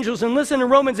ministering angels. And listen to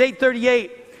Romans 8:38.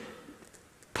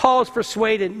 Paul is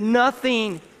persuaded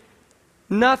nothing,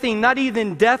 not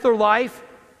even death or life,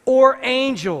 or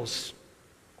angels,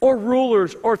 or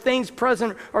rulers, or things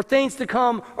present, or things to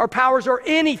come, or powers, or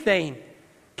anything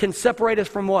can separate us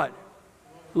from what?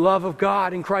 Love of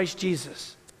God in Christ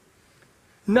Jesus.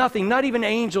 Nothing, not even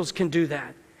angels can do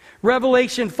that.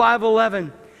 Revelation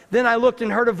 5:11. Then I looked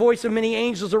and heard a voice of many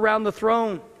angels around the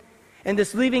throne. and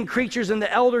this living creatures and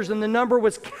the elders, and the number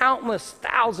was countless,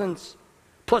 thousands,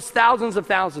 plus thousands of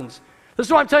thousands. This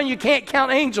is why I'm telling you, you can't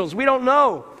count angels. We don't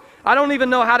know. I don't even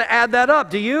know how to add that up.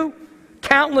 Do you?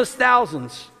 Countless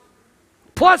thousands,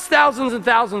 plus thousands and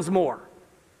thousands more.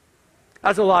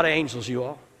 That's a lot of angels, you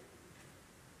all.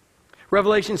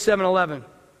 Revelation 7:11.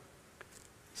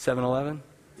 7:11?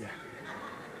 Yeah.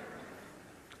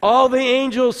 All the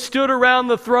angels stood around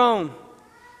the throne,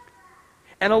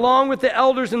 and along with the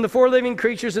elders and the four living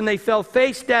creatures, and they fell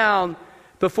face down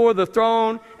before the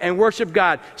throne and worshiped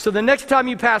God. So the next time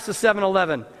you pass the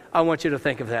 7-Eleven, I want you to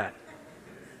think of that.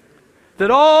 That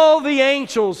all the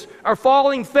angels are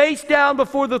falling face down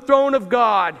before the throne of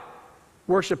God,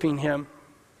 worshiping Him.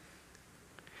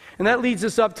 And that leads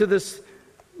us up to this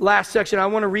last section. I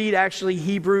want to read actually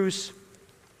Hebrews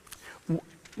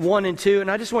 1 and 2, and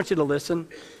I just want you to listen.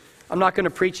 I'm not going to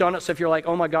preach on it, so if you're like,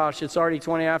 oh my gosh, it's already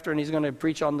 20 after, and he's going to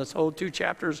preach on this whole 2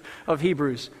 chapters of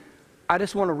Hebrews, I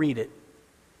just want to read it.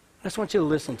 I just want you to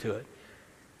listen to it.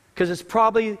 Because it's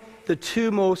probably the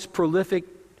 2 most prolific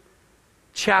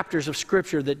chapters of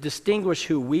Scripture that distinguish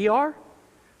who we are,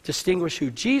 distinguish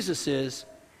who Jesus is,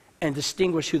 and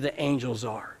distinguish who the angels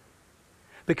are.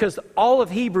 Because all of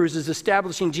Hebrews is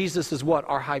establishing Jesus as what?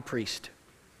 Our high priest.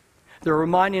 They're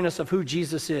reminding us of who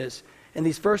Jesus is. In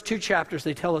these first 2 chapters,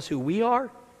 they tell us who we are,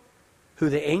 who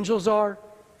the angels are,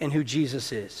 and who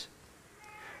Jesus is.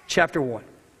 Chapter 1.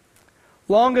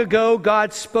 Long ago,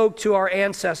 God spoke to our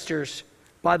ancestors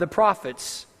by the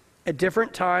prophets at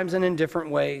different times and in different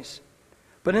ways.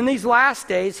 But in these last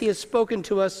days, He has spoken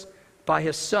to us by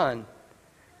His Son.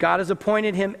 God has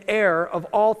appointed Him heir of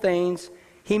all things.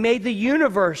 He made the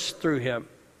universe through Him.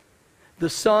 The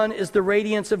Son is the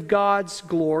radiance of God's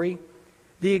glory,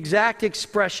 the exact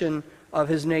expression of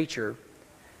His nature,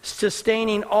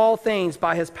 sustaining all things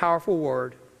by His powerful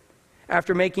word.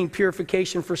 After making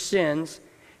purification for sins,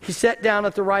 He sat down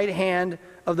at the right hand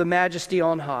of the Majesty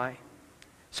on high.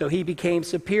 So He became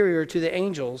superior to the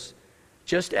angels,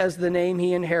 just as the name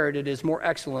He inherited is more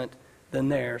excellent than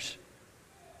theirs.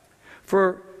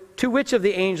 For to which of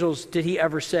the angels did He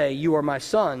ever say, "You are my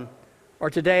Son," or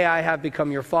 "Today I have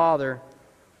become your Father,"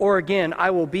 or again,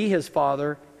 "I will be his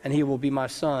Father, and he will be my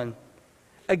Son"?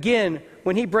 Again,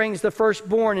 when He brings the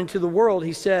firstborn into the world,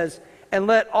 He says, "And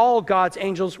let all God's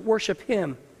angels worship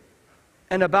Him."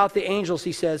 And about the angels,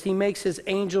 He says, "He makes His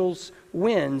angels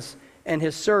winds and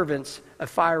His servants a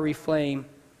fiery flame."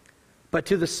 But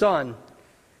to the Son,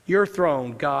 "Your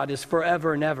throne, God, is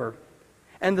forever and ever,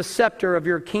 and the scepter of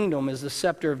your kingdom is the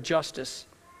scepter of justice.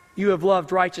 You have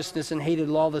loved righteousness and hated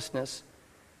lawlessness.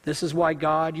 This is why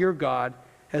God, your God,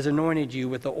 has anointed you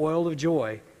with the oil of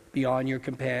joy beyond your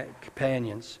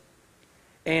companions.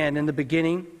 And in the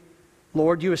beginning,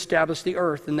 Lord, you established the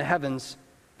earth and the heavens.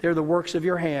 They are the works of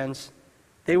your hands.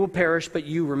 They will perish, but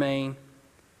you remain.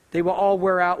 They will all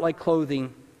wear out like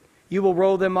clothing. You will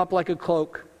roll them up like a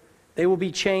cloak. They will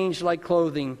be changed like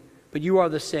clothing, but you are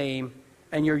the same,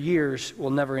 and your years will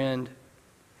never end.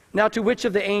 Now to which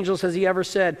of the angels has He ever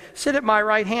said, "Sit at my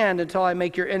right hand until I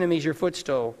make your enemies your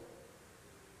footstool"?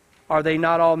 Are they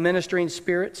not all ministering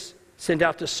spirits sent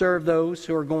out to serve those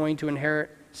who are going to inherit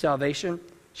salvation?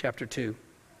 Chapter 2.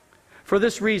 For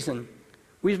this reason,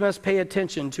 we must pay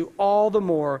attention to all the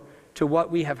more to what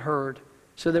we have heard,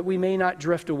 so that we may not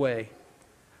drift away.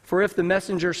 For if the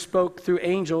messenger spoke through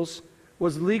angels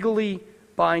was legally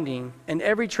binding, and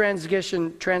every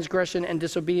transgression and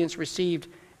disobedience received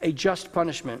a just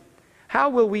punishment, how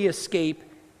will we escape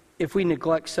if we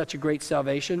neglect such a great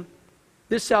salvation?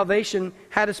 This salvation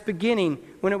had its beginning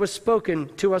when it was spoken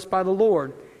to us by the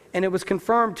Lord, and it was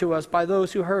confirmed to us by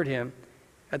those who heard Him.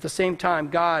 At the same time,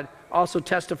 God also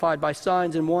testified by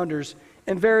signs and wonders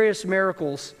and various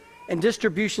miracles and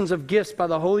distributions of gifts by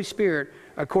the Holy Spirit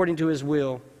according to His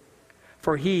will.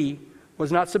 For He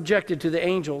was not subjected to the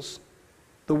angels,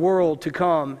 the world to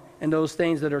come, and those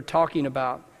things that are talking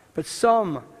about. But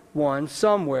someone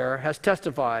somewhere has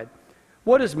testified.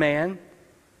 What is man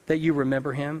that you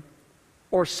remember him?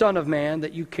 Or son of man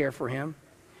that you care for him?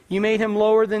 You made him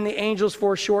lower than the angels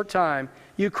for a short time.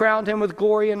 You crowned him with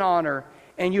glory and honor,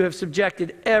 and you have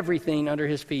subjected everything under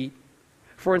his feet.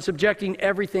 For in subjecting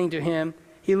everything to him,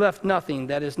 he left nothing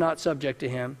that is not subject to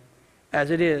him.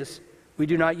 As it is, we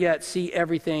do not yet see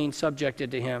everything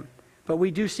subjected to him, but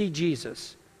we do see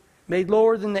Jesus, made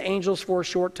lower than the angels for a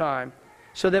short time,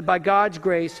 so that by God's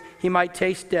grace he might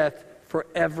taste death for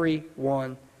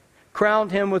everyone.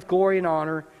 Crowned him with glory and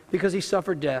honor because he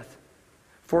suffered death.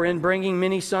 For in bringing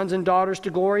many sons and daughters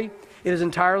to glory, it is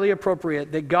entirely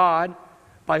appropriate that God,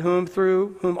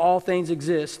 through whom all things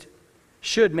exist,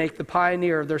 should make the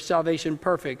pioneer of their salvation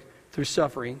perfect through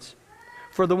sufferings.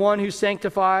 For the one who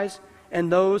sanctifies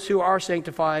and those who are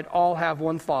sanctified all have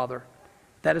one Father.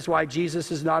 That is why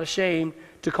Jesus is not ashamed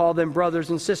to call them brothers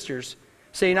and sisters,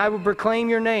 saying, I will proclaim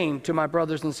your name to my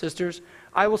brothers and sisters.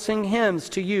 I will sing hymns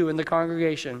to you in the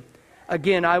congregation.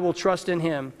 Again, I will trust in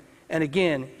him. And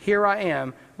again, here I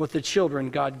am with the children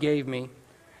God gave me.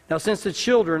 Now, since the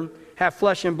children have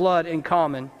flesh and blood in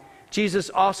common, Jesus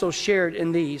also shared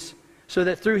in these, so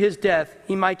that through his death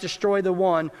he might destroy the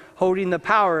one holding the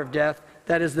power of death,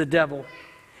 that is the devil,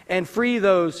 and free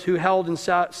those who held in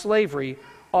slavery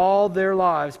all their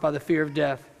lives by the fear of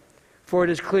death. For it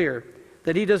is clear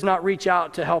that he does not reach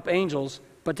out to help angels,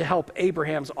 but to help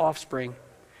Abraham's offspring.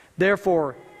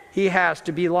 Therefore, he has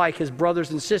to be like his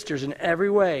brothers and sisters in every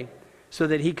way, so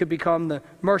that he could become the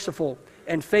merciful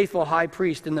and faithful high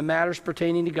priest in the matters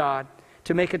pertaining to God,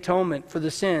 to make atonement for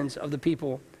the sins of the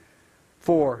people.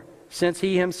 For since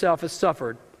he himself has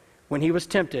suffered when he was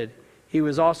tempted, he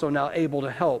was also now able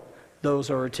to help those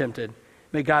who are tempted.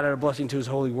 May God add a blessing to his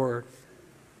holy word.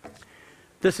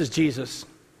 This is Jesus.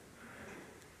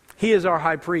 He is our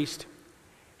high priest.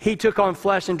 He took on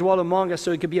flesh and dwelt among us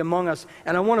so he could be among us.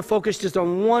 And I want to focus just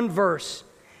on one verse,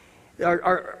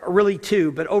 or really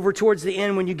two, but over towards the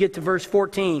end when you get to verse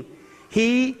 14.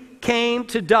 He came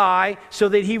to die so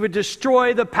that he would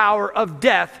destroy the power of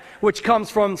death, which comes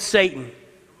from Satan.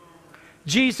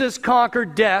 Jesus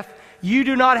conquered death. You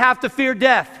do not have to fear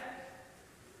death.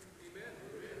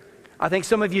 I think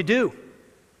some of you do.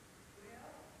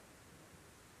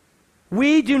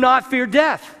 We do not fear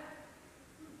death.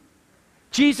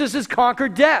 Jesus has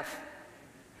conquered death.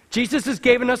 Jesus has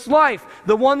given us life.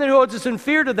 The one that holds us in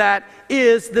fear to that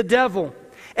is the devil.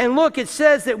 And look, it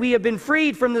says that we have been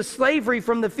freed from the slavery,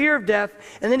 from the fear of death.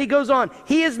 And then he goes on.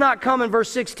 He has not come in verse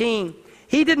 16.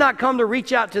 He did not come to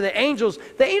reach out to the angels.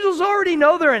 The angels already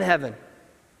know they're in heaven.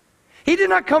 He did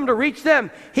not come to reach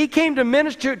them. He came to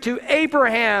minister to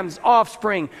Abraham's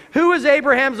offspring. Who is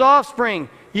Abraham's offspring?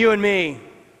 You and me.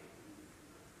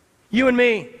 You and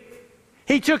me.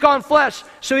 He took on flesh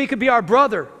so he could be our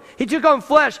brother. He took on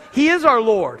flesh. He is our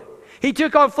Lord. He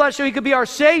took on flesh so he could be our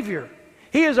Savior.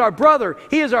 He is our brother.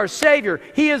 He is our Savior.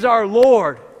 He is our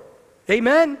Lord.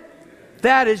 Amen?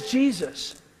 That is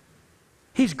Jesus.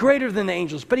 He's greater than the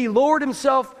angels, but he lowered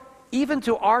himself even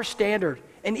to our standard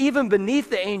and even beneath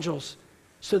the angels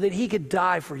so that he could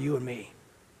die for you and me.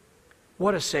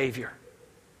 What a Savior.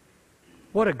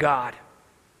 What a God.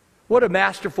 What a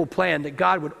masterful plan that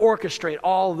God would orchestrate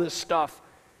all this stuff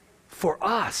for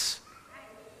us.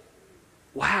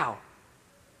 Wow.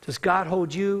 Does God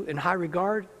hold you in high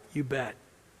regard? You bet.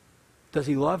 Does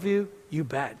he love you? You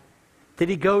bet. Did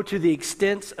he go to the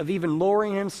extent of even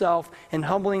lowering himself and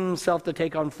humbling himself to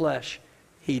take on flesh?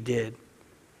 He did.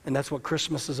 And that's what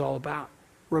Christmas is all about,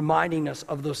 reminding us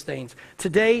of those things.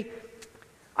 Today,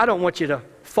 I don't want you to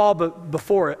fall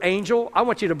before an angel. I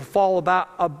want you to fall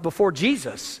before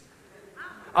Jesus.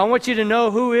 I want you to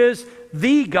know who is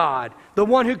the God, the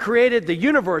one who created the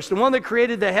universe, the one that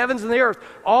created the heavens and the earth.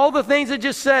 All the things I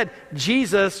just said,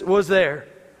 Jesus was there.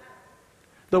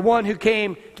 The one who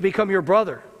came to become your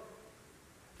brother.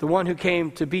 The one who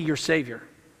came to be your Savior.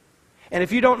 And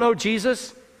if you don't know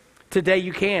Jesus, today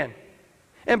you can.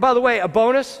 And by the way, a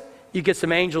bonus, you get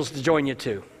some angels to join you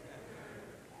too.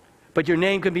 But your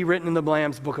name can be written in the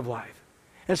Lamb's Book of Life.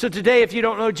 And so today, if you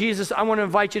don't know Jesus, I want to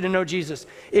invite you to know Jesus.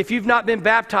 If you've not been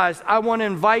baptized, I want to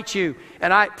invite you.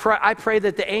 And I pray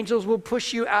that the angels will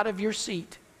push you out of your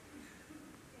seat.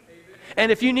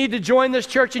 And if you need to join this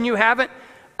church and you haven't,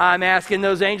 I'm asking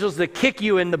those angels to kick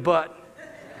you in the butt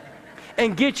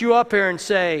and get you up here and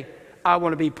say, I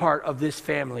want to be part of this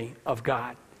family of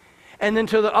God. And then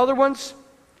to the other ones,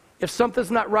 if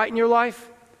something's not right in your life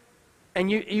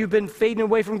and you've been fading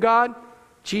away from God,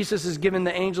 Jesus has given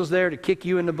the angels there to kick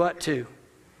you in the butt too.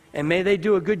 And may they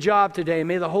do a good job today.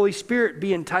 May the Holy Spirit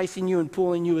be enticing you and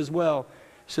pulling you as well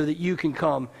so that you can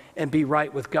come and be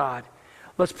right with God.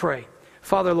 Let's pray.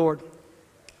 Father, Lord,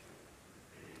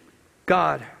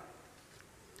 God,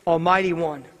 Almighty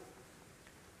One,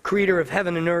 Creator of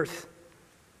heaven and earth,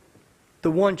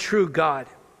 the one true God,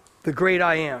 the great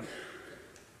I am,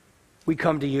 we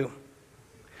come to you.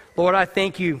 Lord, I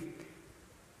thank you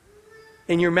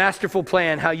in your masterful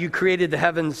plan, how you created the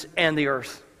heavens and the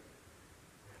earth.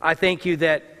 I thank you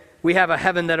that we have a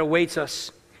heaven that awaits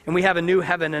us, and we have a new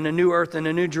heaven and a new earth and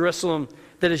a new Jerusalem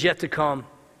that is yet to come.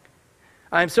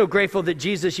 I am so grateful that,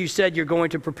 Jesus, you said you're going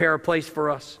to prepare a place for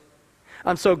us.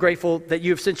 I'm so grateful that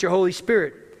you have sent your Holy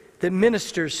Spirit that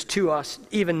ministers to us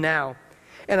even now.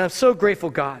 And I'm so grateful,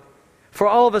 God, for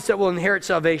all of us that will inherit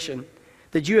salvation,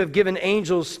 that you have given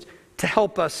angels to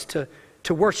help us to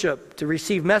worship, to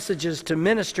receive messages, to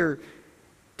minister,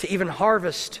 to even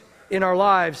harvest in our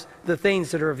lives the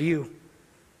things that are of you.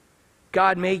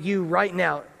 God, may you right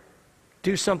now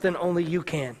do something only you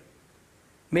can.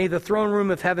 May the throne room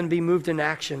of heaven be moved into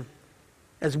action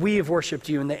as we have worshiped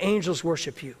you and the angels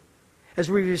worship you.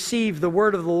 As we receive the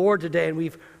word of the Lord today and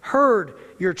we've heard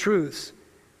your truths,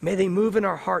 may they move in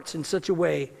our hearts in such a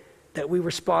way that we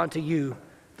respond to you,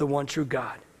 the one true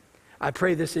God. I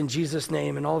pray this in Jesus'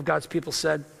 name, and all of God's people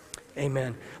said,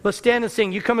 amen. Let's stand and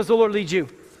sing. You come as the Lord leads you.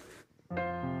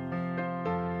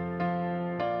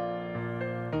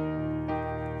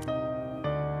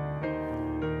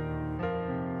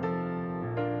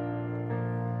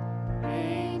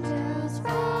 Angels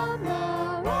from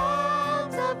the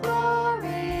realms of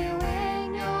glory,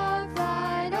 wing your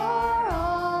flight o'er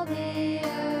all the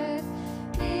earth.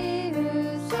 He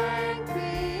who sang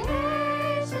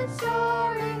creation's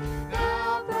story,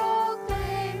 now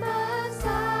proclaim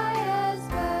Messiah's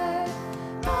birth.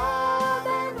 Come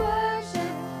and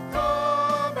worship,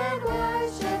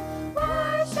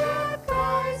 worship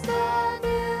Christ the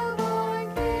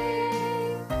newborn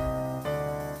King.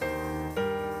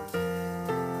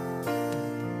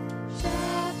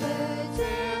 Shepherds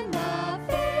in the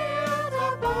field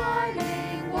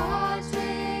abiding,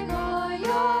 watching o'er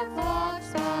your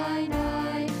flocks by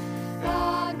night.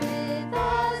 God with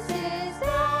us is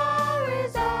now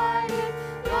residing,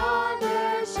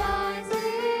 yonder shines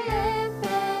the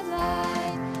infant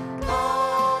light.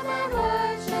 Come and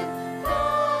worship,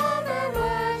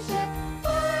 worship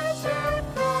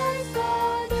Christ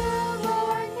the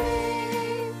newborn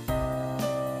King.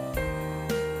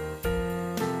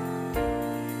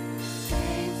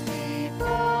 Saints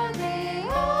before the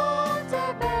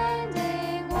altar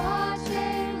bending,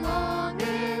 watching long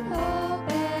in hope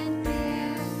and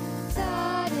fear.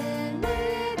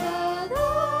 Suddenly the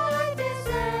Lord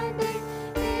descending,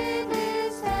 in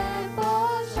his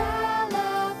temple shall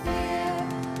appear.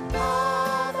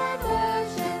 Come and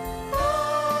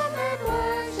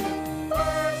worship,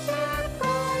 worship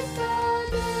Christ the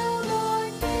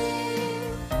newborn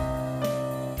King.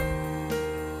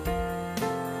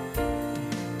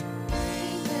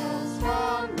 Angels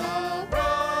from the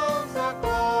realms of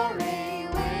glory,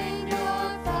 wing your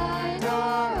flight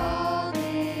o'er all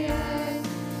the earth.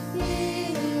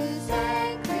 He who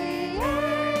sang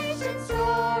creation's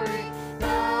story,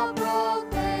 now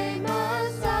proclaim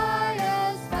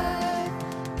Messiah's birth.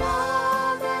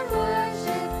 Come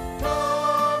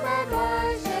and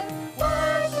worship,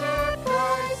 worship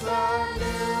Christ the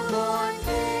newborn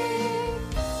King.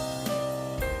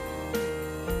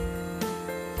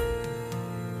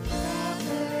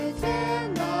 Shepherds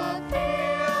in the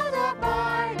field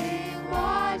abiding,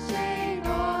 watching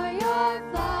o'er your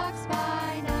flocks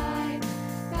by night.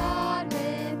 God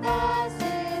with us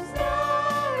is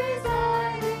now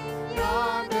residing,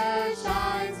 yonder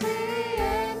shines the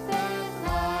infant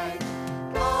light.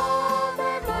 Come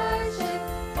and worship,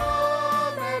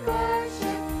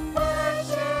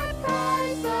 worship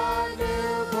Christ the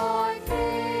newborn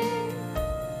King.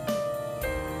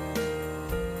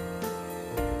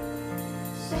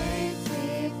 Saints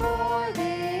before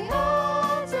the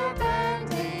altar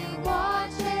bending,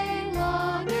 watching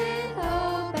long in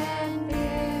hope and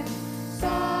fear.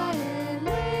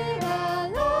 Suddenly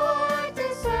the Lord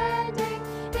descending,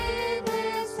 in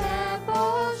his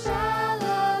temple shall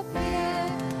appear.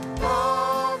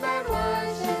 Come and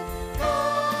worship,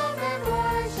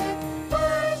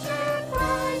 worship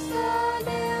Christ the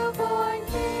newborn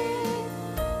King.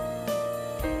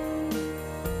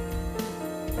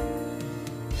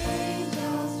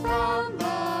 Angels from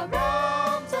the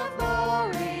realms of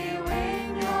glory,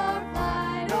 wing your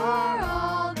flight o'er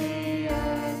all the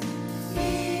earth.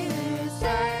 He who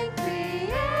sang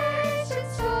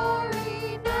creation's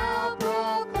story, now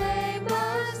proclaim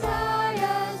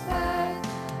Messiah's birth.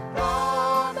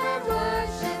 Come and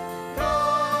worship,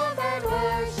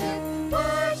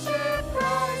 worship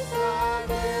Christ the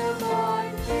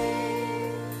newborn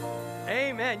King.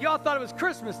 Amen. Y'all thought it was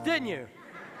Christmas, didn't you?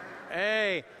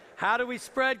 Hey, how do we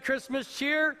spread Christmas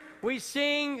cheer? We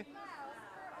sing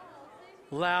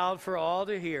loud for all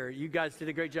to hear. You guys did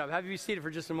a great job. Have you seated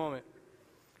for just a moment?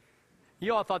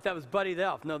 You all thought that was Buddy the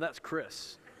Elf. No, that's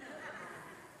Chris.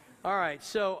 All right,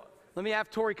 so let me have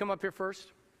Tori come up here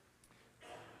first.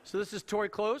 So this is Tori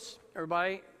Close.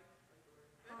 Everybody,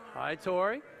 hi,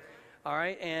 Tori. All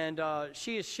right, and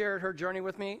she has shared her journey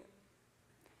with me,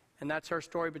 and that's her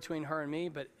story between her and me,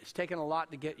 but it's taken a lot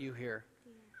to get you here.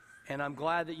 And I'm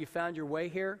glad that you found your way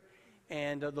here,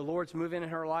 and the Lord's moving in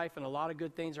her life, and a lot of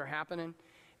good things are happening.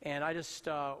 And I just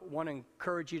want to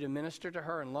encourage you to minister to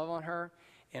her and love on her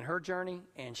in her journey,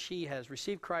 and she has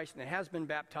received Christ and has been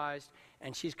baptized,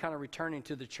 and she's kind of returning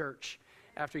to the church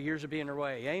after years of being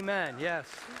away. Amen. Yes.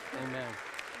 Amen.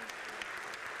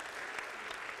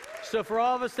 So for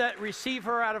all of us that receive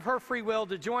her out of her free will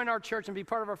to join our church and be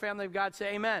part of our family of God,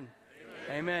 say amen.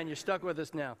 Amen. Amen. You're stuck with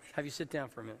us now. Have you sit down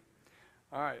for a minute.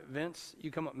 All right, Vince,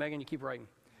 you come up. Megan, you keep writing.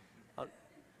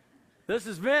 This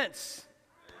is Vince.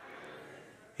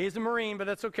 He's a Marine, but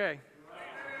that's okay.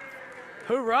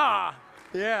 Hoorah!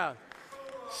 Yeah.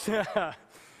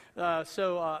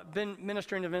 Been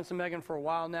ministering to Vince and Megan for a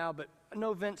while now, but I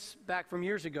know Vince back from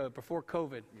years ago, before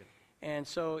COVID. Yeah. And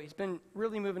so he's been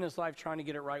really moving his life trying to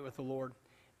get it right with the Lord.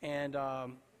 And I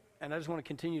just want to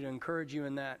continue to encourage you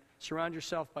in that. Surround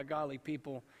yourself by godly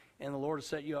people, and the Lord will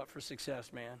set you up for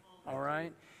success, man. All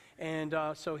right? And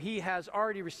so he has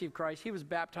already received Christ. He was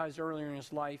baptized earlier in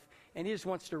his life, and he just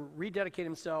wants to rededicate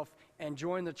himself and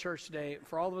join the church today.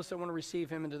 For all of us that want to receive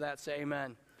him into that, say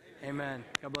amen. Amen.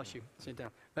 God bless you. Sit down.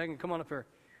 Megan, come on up here.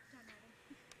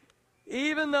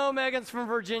 Even though Megan's from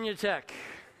Virginia Tech.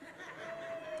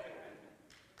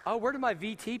 Oh, where did my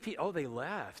VTP? Oh, they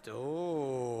left.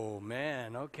 Oh,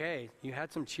 man. Okay. You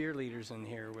had some cheerleaders in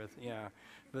here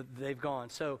but they've gone.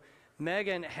 So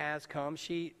Megan has come.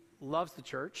 She loves the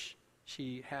church.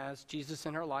 She has Jesus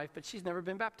in her life, but she's never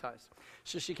been baptized.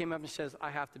 So she came up and says, I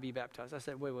have to be baptized. I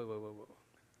said, wait.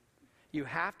 You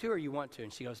have to or you want to?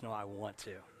 And she goes, no, I want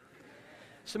to.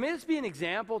 So may this be an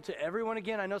example to everyone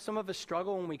again. I know some of us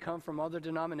struggle when we come from other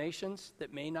denominations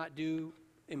that may not do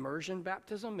immersion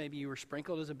baptism. Maybe you were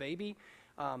sprinkled as a baby.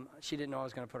 She didn't know I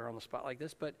was going to put her on the spot like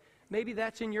this, but maybe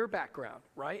that's in your background,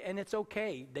 right? And it's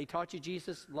okay. They taught you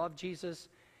Jesus, love Jesus,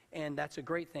 and that's a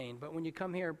great thing. But when you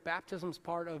come here, baptism's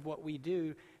part of what we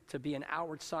do to be an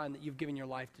outward sign that you've given your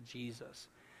life to Jesus.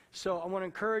 So I want to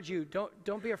encourage you,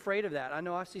 don't be afraid of that. I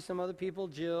know I see some other people,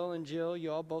 Jill,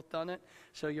 you all both done it,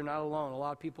 so you're not alone. A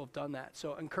lot of people have done that.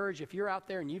 So encourage you, if you're out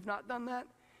there and you've not done that,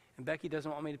 and Becky doesn't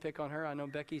want me to pick on her. I know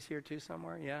Becky's here too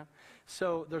somewhere, yeah.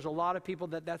 So there's a lot of people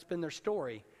that's been their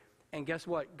story. And guess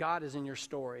what? God is in your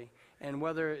story. And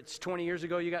whether it's 20 years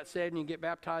ago you got saved and you get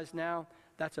baptized now,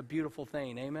 that's a beautiful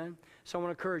thing, amen? So I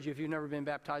want to encourage you, if you've never been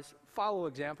baptized, follow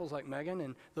examples like Megan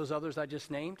and those others I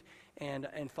just named, and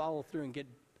follow through and get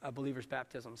a believer's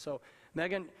baptism. So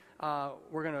Megan,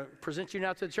 we're going to present you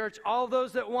now to the church. All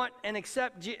those that want and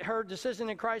accept her decision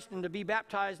in Christ and to be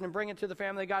baptized and bring it to the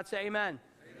family of God, say amen.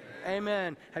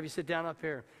 Amen. Have you sit down up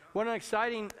here. What an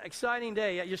exciting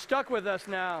day. You're stuck with us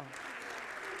now.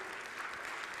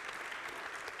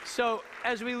 So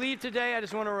as we leave today, I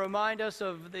just want to remind us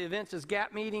of the events. Is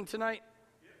Gap meeting tonight?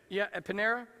 Yeah, at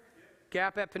Panera?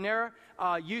 Gap at Panera.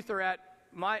 Youth are at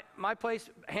my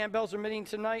place. Handbells are meeting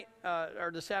tonight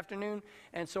or this afternoon.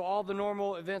 And so all the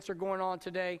normal events are going on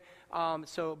today.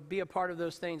 So be a part of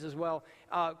those things as well.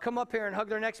 Come up here and hug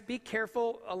their necks. Be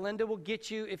careful. Linda will get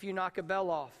you if you knock a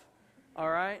bell off. All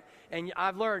right? And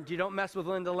I've learned you don't mess with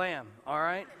Linda Lamb. All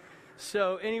right?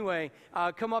 So anyway,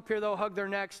 come up here, though, hug their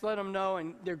necks, let them know,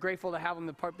 and they're grateful to have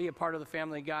them be a part of the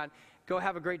family of God. Go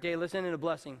have a great day. Listen in a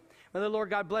blessing. May the Lord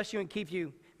God bless you and keep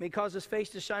you. May he cause his face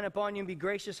to shine upon you and be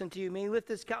gracious unto you. May he lift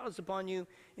his countenance upon you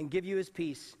and give you his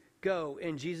peace. Go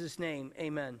in Jesus' name.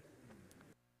 Amen.